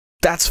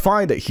 That's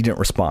fine that he didn't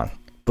respond.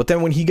 But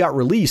then when he got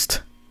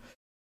released,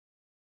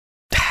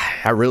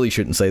 I really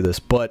shouldn't say this,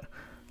 but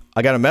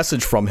I got a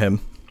message from him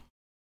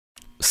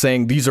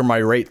saying, these are my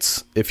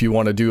rates if you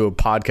want to do a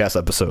podcast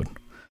episode.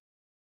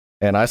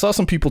 And I saw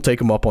some people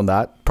take him up on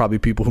that, probably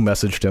people who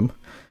messaged him.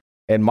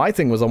 And my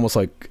thing was almost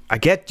like, I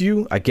get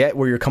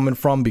where you're coming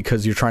from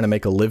because you're trying to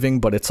make a living,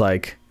 but it's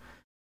like,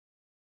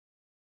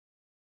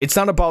 it's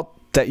not about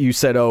that you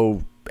said,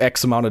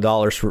 X amount of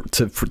dollars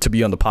to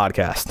be on the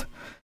podcast.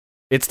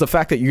 It's the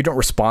fact that you don't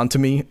respond to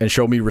me and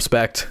show me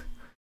respect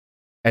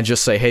and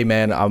just say, hey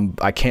man,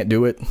 I can't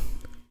do it.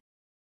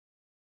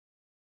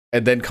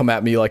 And then come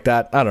at me like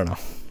that. I don't know.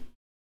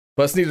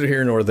 But it's neither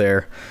here nor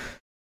there.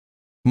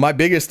 My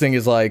biggest thing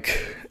is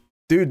like,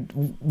 dude,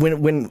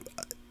 when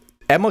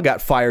Emma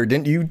got fired,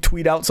 didn't you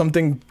tweet out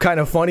something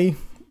kind of funny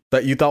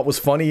that you thought was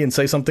funny and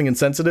say something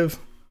insensitive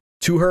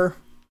to her?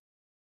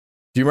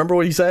 Do you remember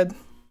what he said?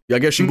 I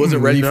guess she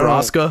wasn't ready for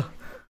Asuka.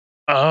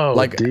 Oh,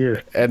 like,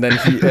 dear. And then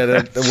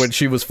when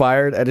she was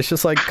fired, and it's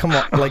just like, come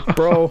on, like,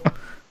 bro,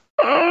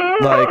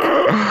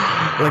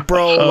 like,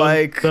 bro,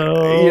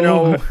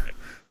 no.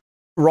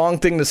 Wrong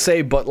thing to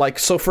say, but like,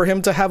 so for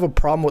him to have a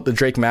problem with the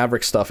Drake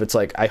Maverick stuff, it's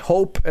like, I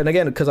hope, and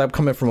again, because I'm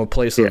coming from a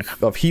place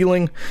of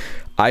healing,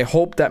 I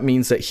hope that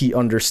means that he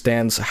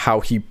understands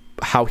how he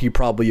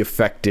probably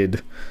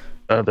affected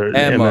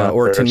Emma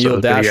or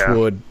Tennille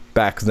Dashwood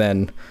back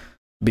then,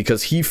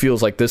 because he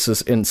feels like this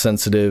is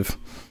insensitive.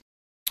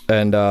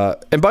 And by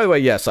the way,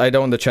 yes, I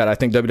know in the chat, I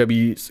think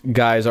WWE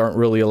guys aren't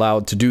really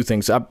allowed to do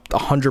things. I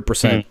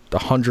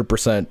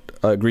 100%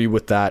 agree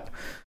with that.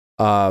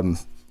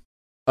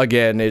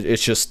 Again,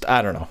 it's just,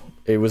 I don't know.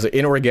 It was an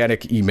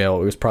inorganic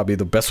email. It was probably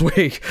the best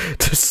way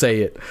to say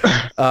it.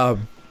 But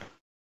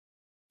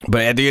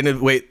at the end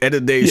of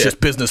the day, it's just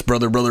business,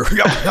 brother.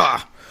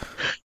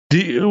 Do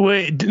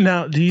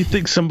you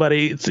think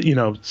somebody,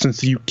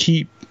 since you're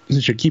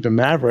keeping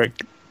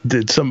Maverick,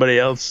 did somebody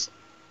else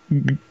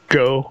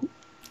go?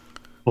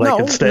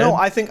 Instead? No,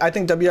 I think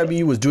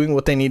WWE was doing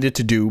what they needed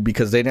to do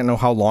because they didn't know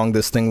how long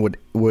this thing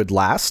would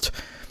last.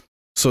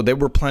 So they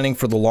were planning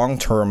for the long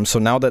term. So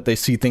now that they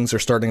see things are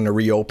starting to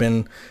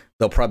reopen,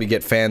 they'll probably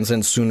get fans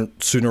in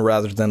sooner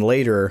rather than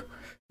later.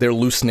 They're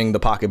loosening the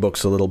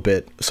pocketbooks a little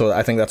bit. So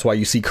I think that's why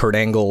you see Kurt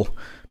Angle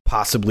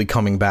possibly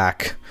coming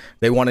back.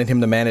 They wanted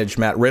him to manage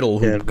Matt Riddle,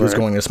 who's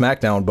going to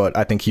SmackDown, but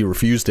I think he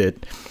refused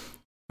it.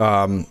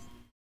 You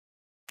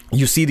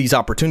see these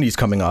opportunities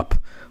coming up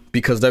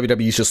because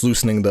WWE is just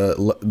loosening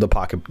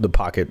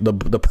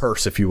the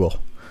purse, if you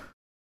will.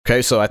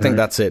 Okay, so I think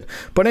that's it.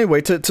 But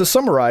anyway, to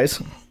summarize,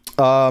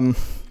 like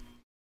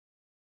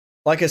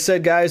I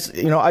said, guys,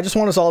 I just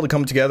want us all to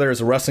come together as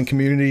a wrestling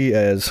community,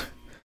 as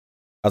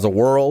a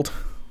world,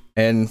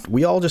 and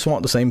we all just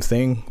want the same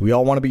thing. We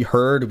all want to be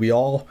heard. We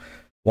all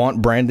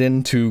want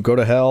Brandon to go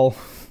to hell.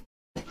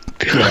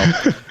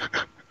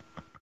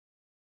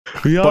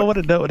 We all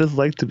want to know what it's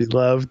like to be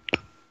loved.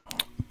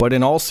 But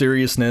in all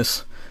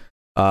seriousness,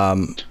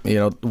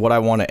 what I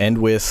want to end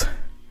with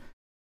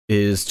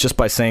is just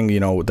by saying,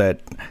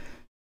 that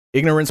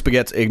ignorance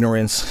begets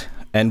ignorance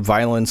and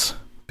violence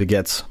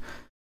begets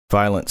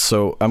violence.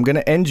 So I'm going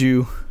to end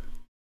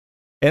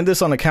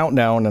this on a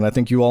countdown, and I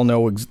think you all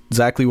know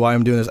exactly why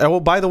I'm doing this. Oh,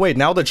 by the way,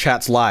 now the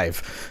chat's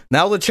live.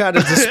 Now the chat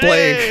is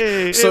displaying.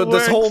 Hey, so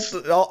this whole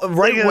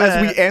right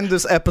as we end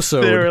this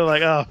episode, they were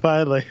like, "Oh,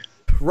 finally!"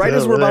 Right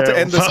as we're about to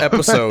end this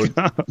episode,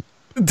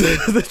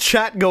 the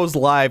chat goes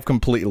live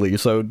completely.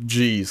 So,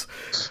 geez,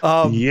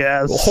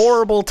 yes,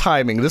 horrible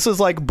timing. This is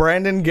like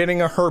Brandon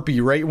getting a herpes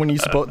right when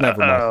he's supposed. Never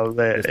mind. Oh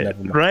man,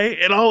 right?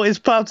 It always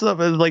pops up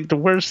at like the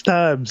worst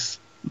times.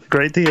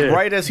 Great to hear.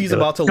 Right as he's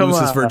about to lose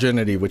his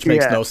virginity, which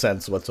makes no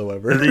sense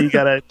whatsoever. And then you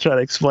gotta try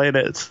to explain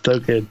it. It's so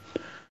good.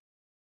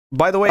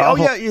 By the way,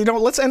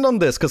 let's end on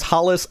this, because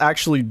Hollis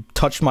actually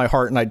touched my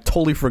heart, and I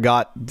totally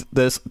forgot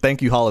this.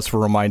 Thank you, Hollis, for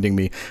reminding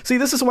me. See,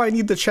 this is why I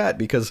need the chat,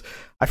 because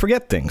I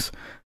forget things.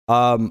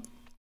 And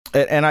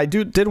I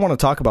did want to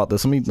talk about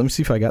this. Let me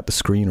see if I got the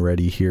screen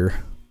ready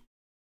here.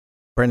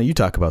 Brandon, you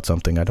talk about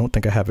something. I don't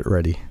think I have it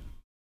ready.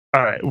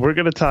 All right, we're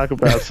going to talk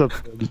about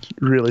something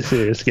really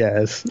serious,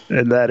 guys,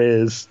 and that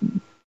is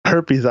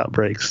herpes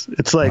outbreaks.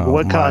 It's like,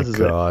 what causes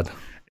it?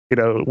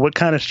 What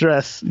kind of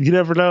stress? You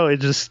never know. It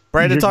just...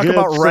 Brandon, talk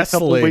about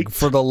wrestling,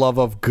 for the love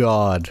of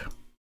God.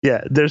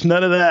 Yeah, there's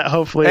none of that,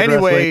 hopefully.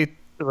 Anyway,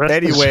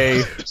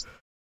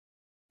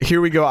 here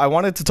we go. I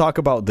wanted to talk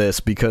about this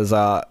because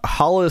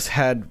Hollis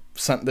had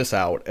sent this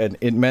out, and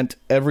it meant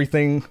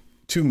everything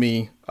to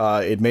me.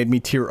 It made me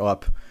tear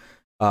up.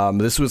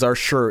 This was our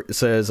shirt. It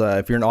says,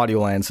 if you're in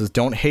Audioland, it says,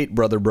 "Don't hate,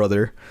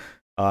 brother."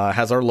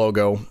 Has our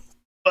logo.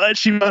 But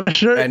she bought a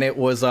shirt. And it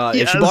was,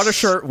 she bought a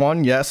shirt,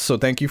 yes. So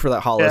thank you for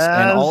that, Hollis. Yes.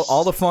 And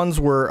all the funds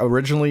were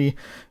originally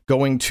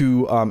going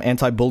to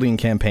anti-bullying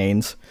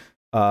campaigns.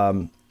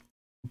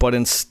 But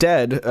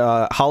instead,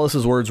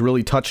 Hollis's words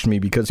really touched me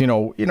because,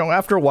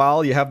 after a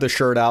while you have the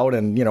shirt out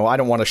and, I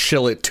don't want to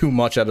shill it too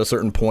much at a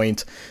certain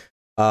point.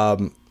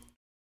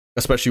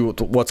 Especially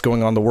with what's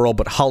going on in the world,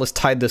 but Hollis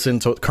tied this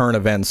into current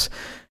events.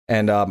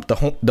 And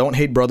the "Don't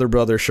Hate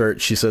Brother"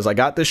 shirt, she says, "I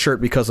got this shirt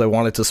because I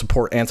wanted to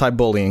support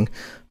anti-bullying,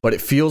 but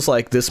it feels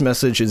like this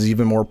message is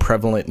even more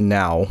prevalent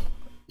now,"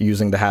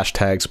 using the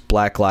hashtags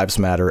Black Lives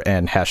Matter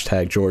and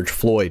hashtag George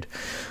Floyd.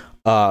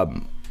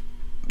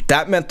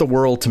 That meant the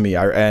world to me.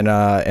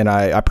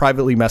 I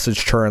privately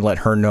messaged her and let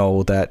her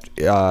know that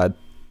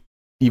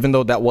even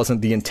though that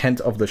wasn't the intent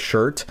of the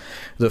shirt,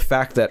 the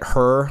fact that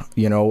her,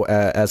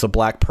 as a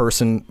black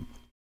person,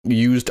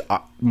 used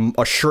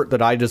a shirt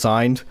that I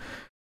designed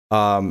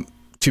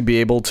to be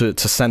able to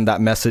send that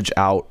message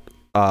out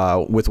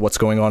with what's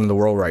going on in the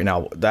world right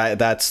now,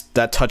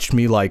 that touched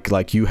me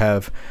like you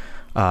have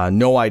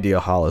no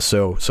idea, Hollis.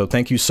 So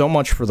thank you so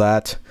much for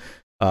that.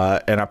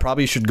 And I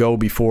probably should go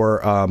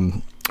before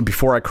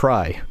I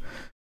cry.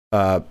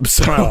 And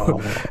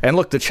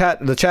look, the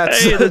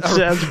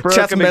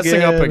chat's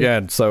messing up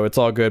again, so it's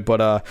all good.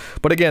 But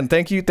again,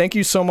 thank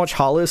you so much,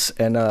 Hollis.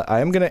 And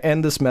I am gonna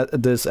end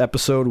this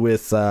episode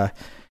with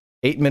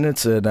 8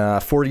 minutes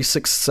and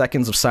 46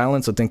 seconds of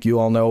silence. I think you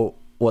all know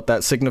what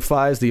that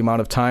signifies, the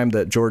amount of time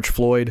that George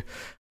Floyd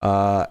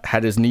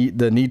had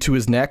the knee to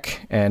his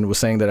neck and was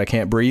saying that I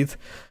can't breathe.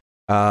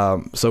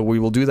 So we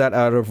will do that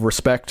out of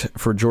respect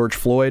for George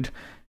Floyd.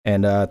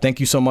 And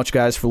thank you so much,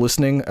 guys, for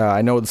listening.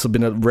 I know this has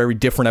been a very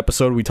different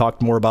episode. We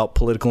talked more about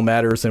political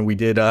matters than we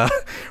did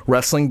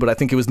wrestling, but I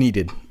think it was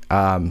needed.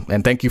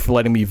 And thank you for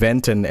letting me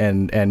vent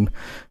and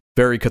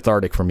very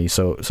cathartic for me.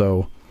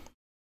 So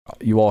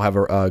you all have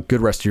a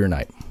good rest of your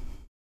night.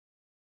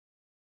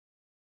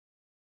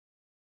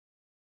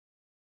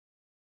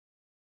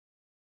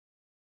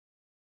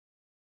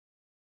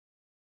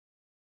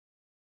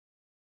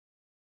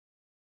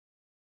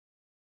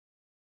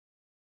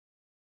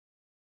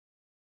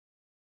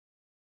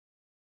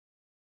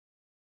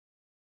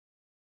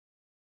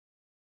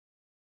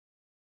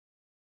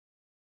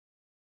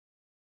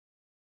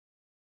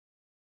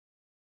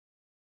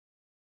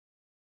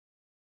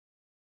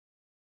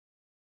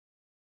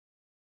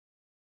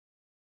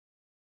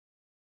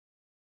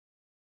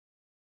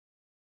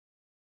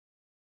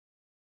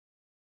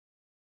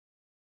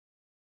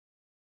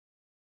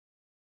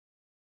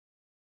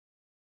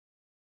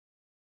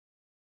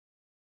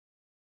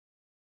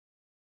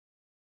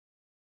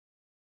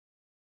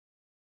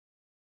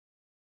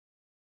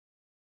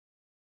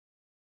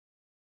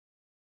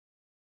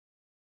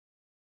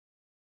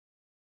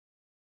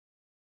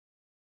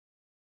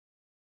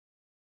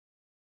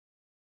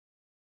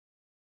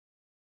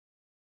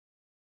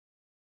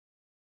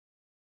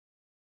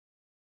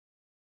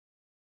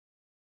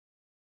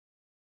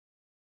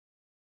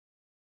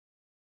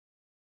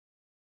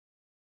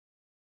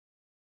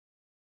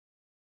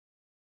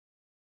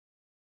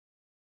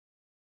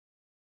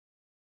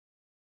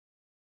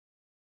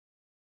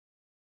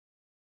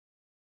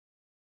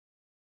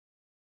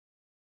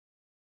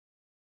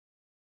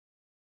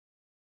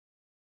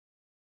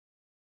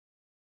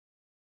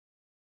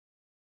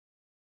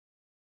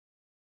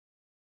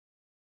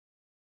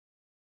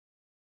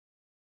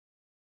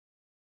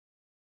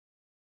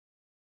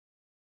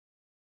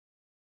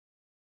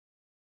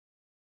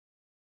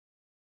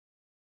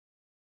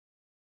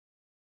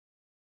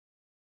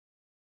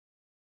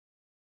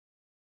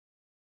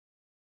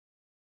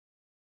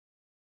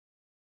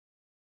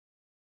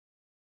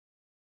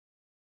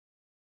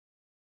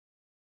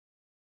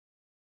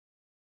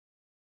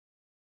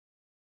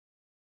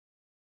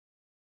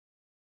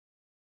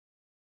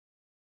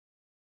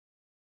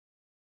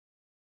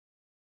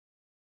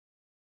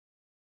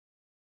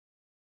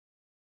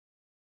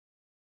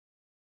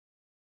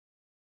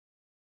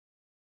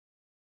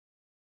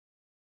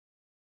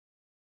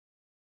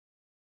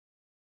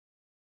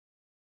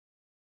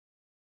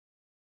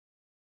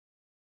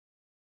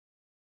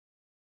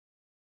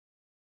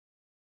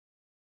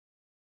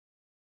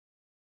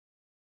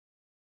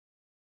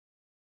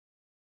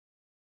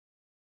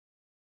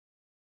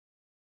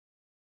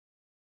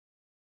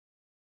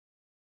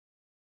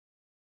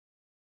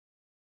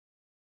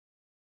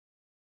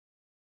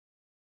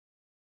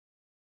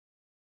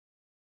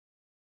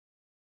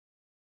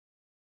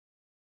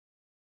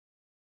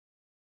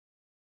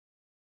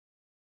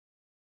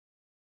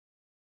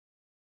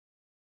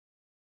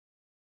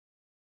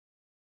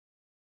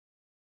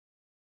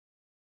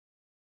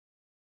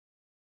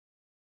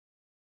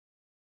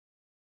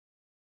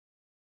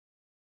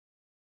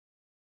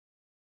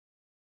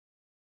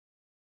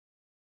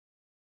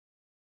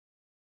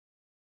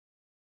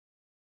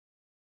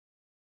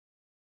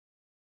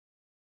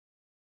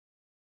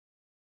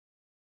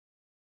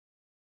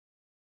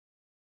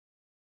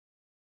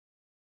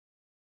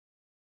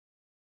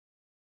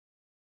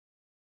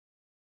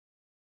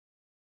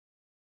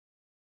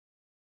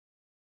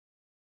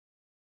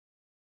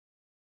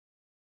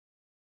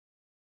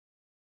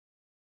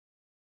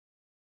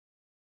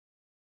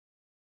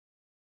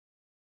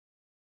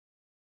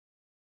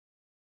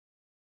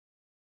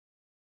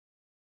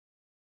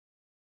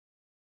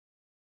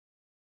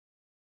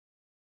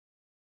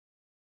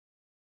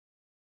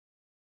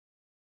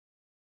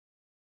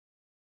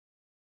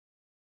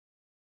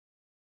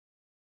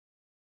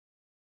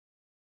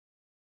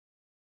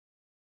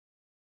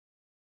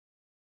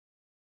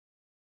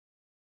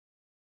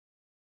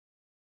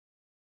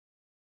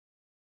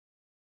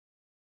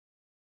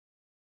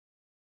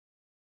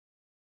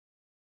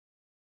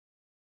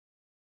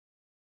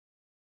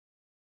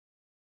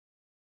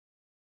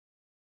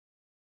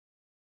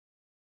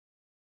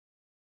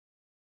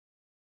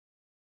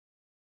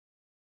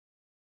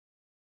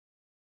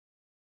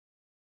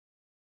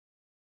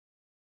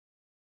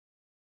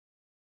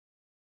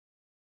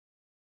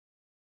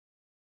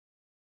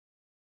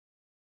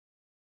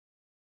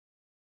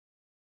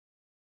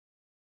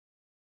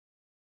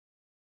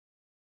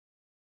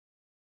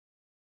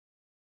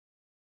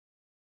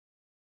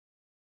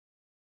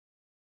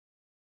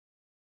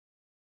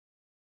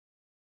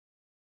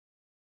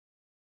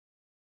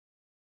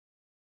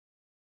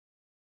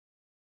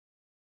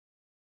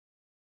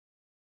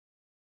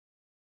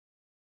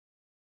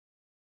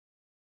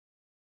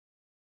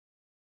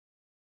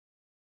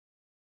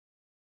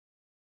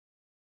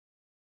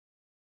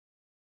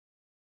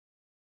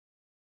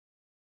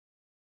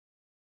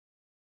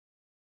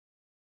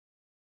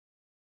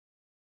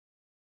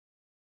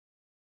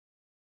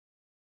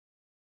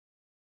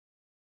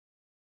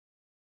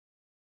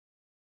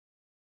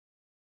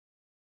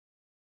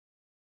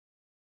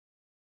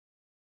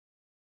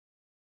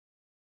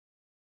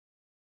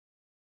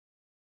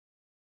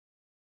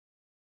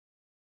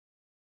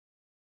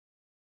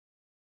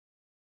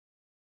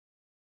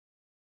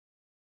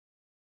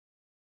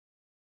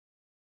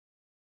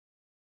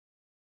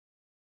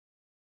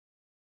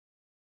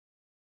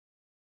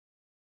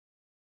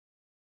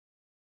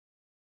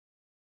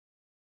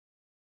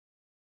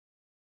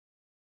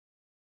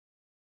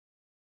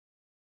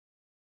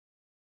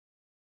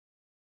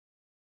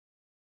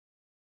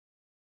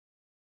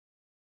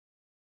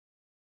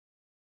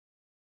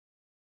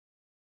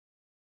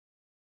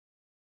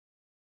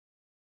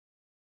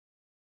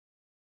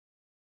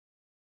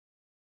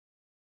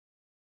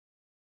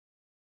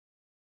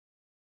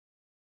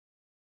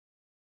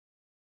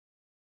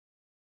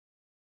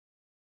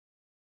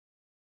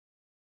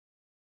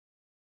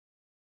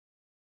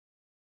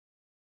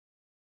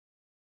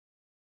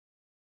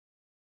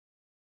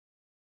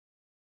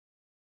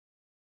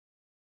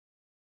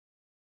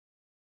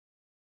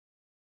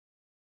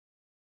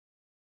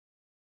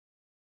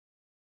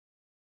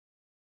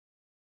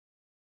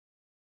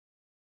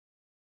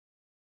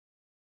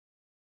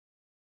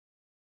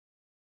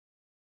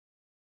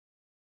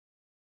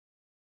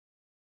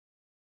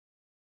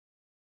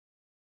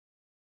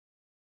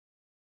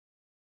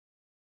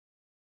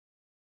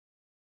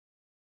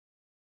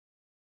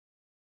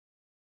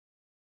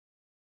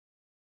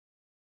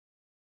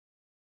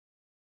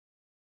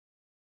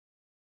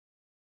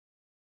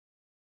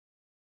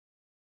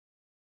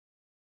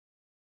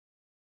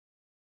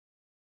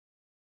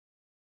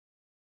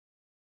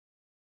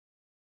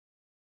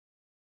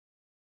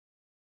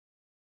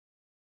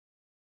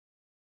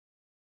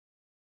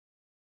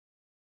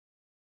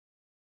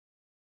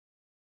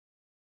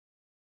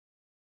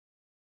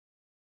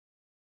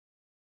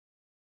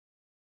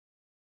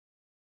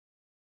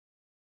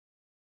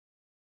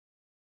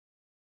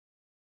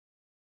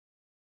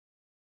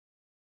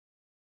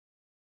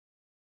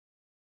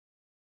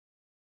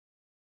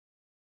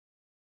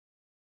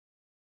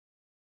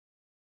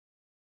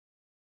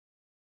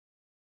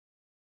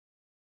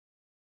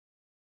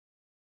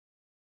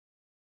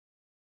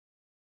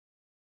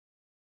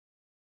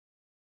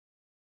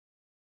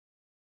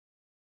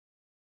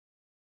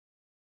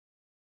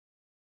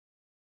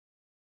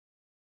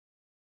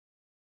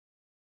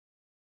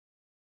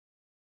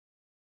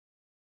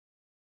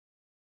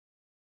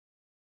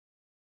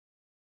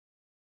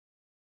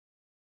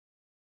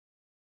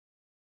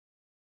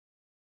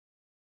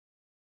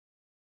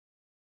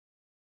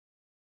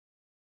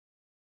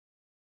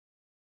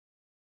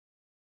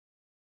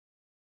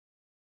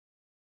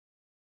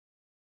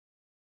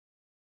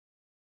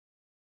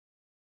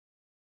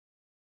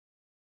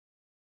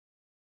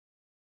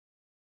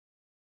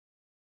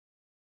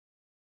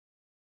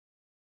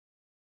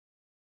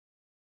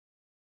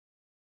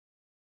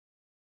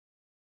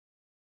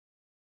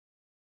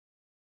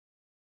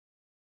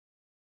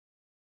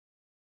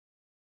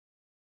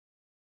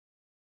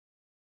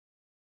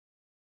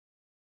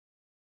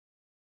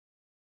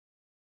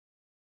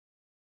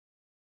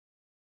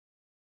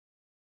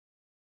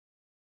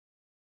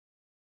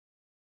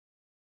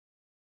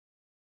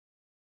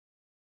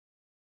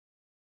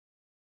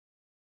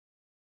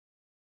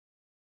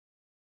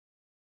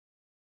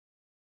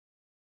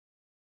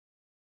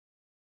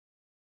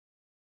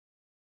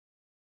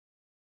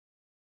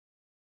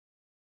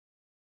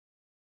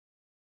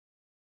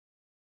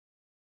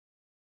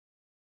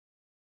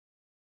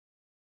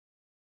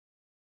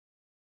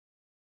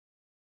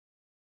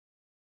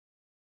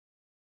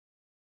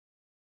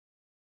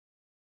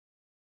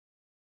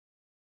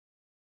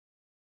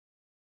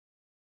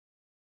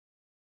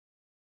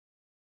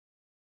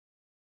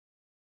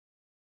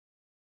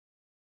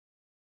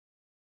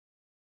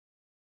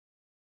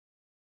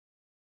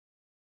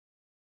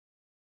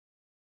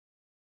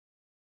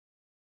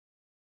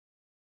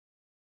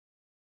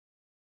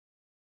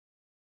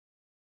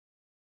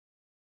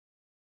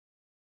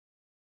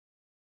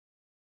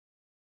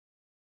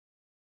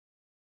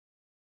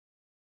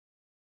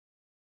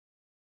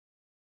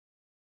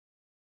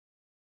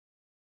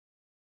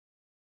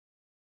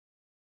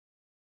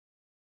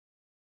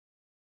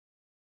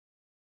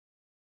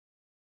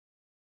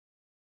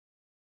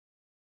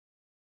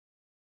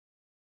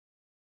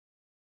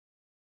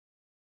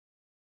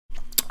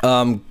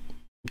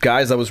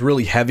 Guys, that was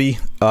really heavy.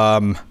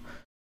 I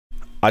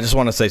just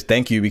want to say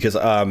thank you because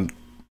God,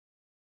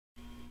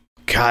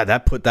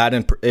 that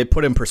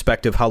put in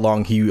perspective how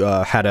long he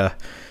had a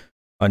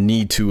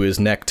knee to his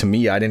neck. To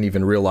me, I didn't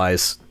even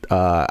realize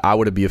I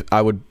would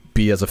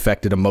be as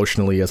affected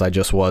emotionally as I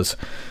just was.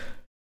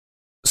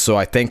 So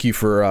I thank you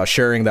for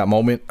sharing that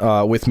moment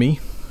with me.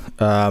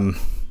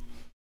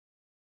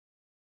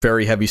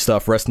 Very heavy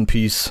stuff. Rest in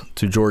peace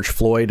to George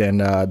Floyd,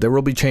 and there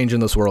will be change in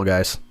this world,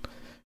 guys.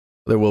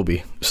 There will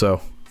be. So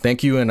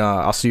thank you, and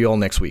I'll see you all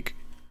next week.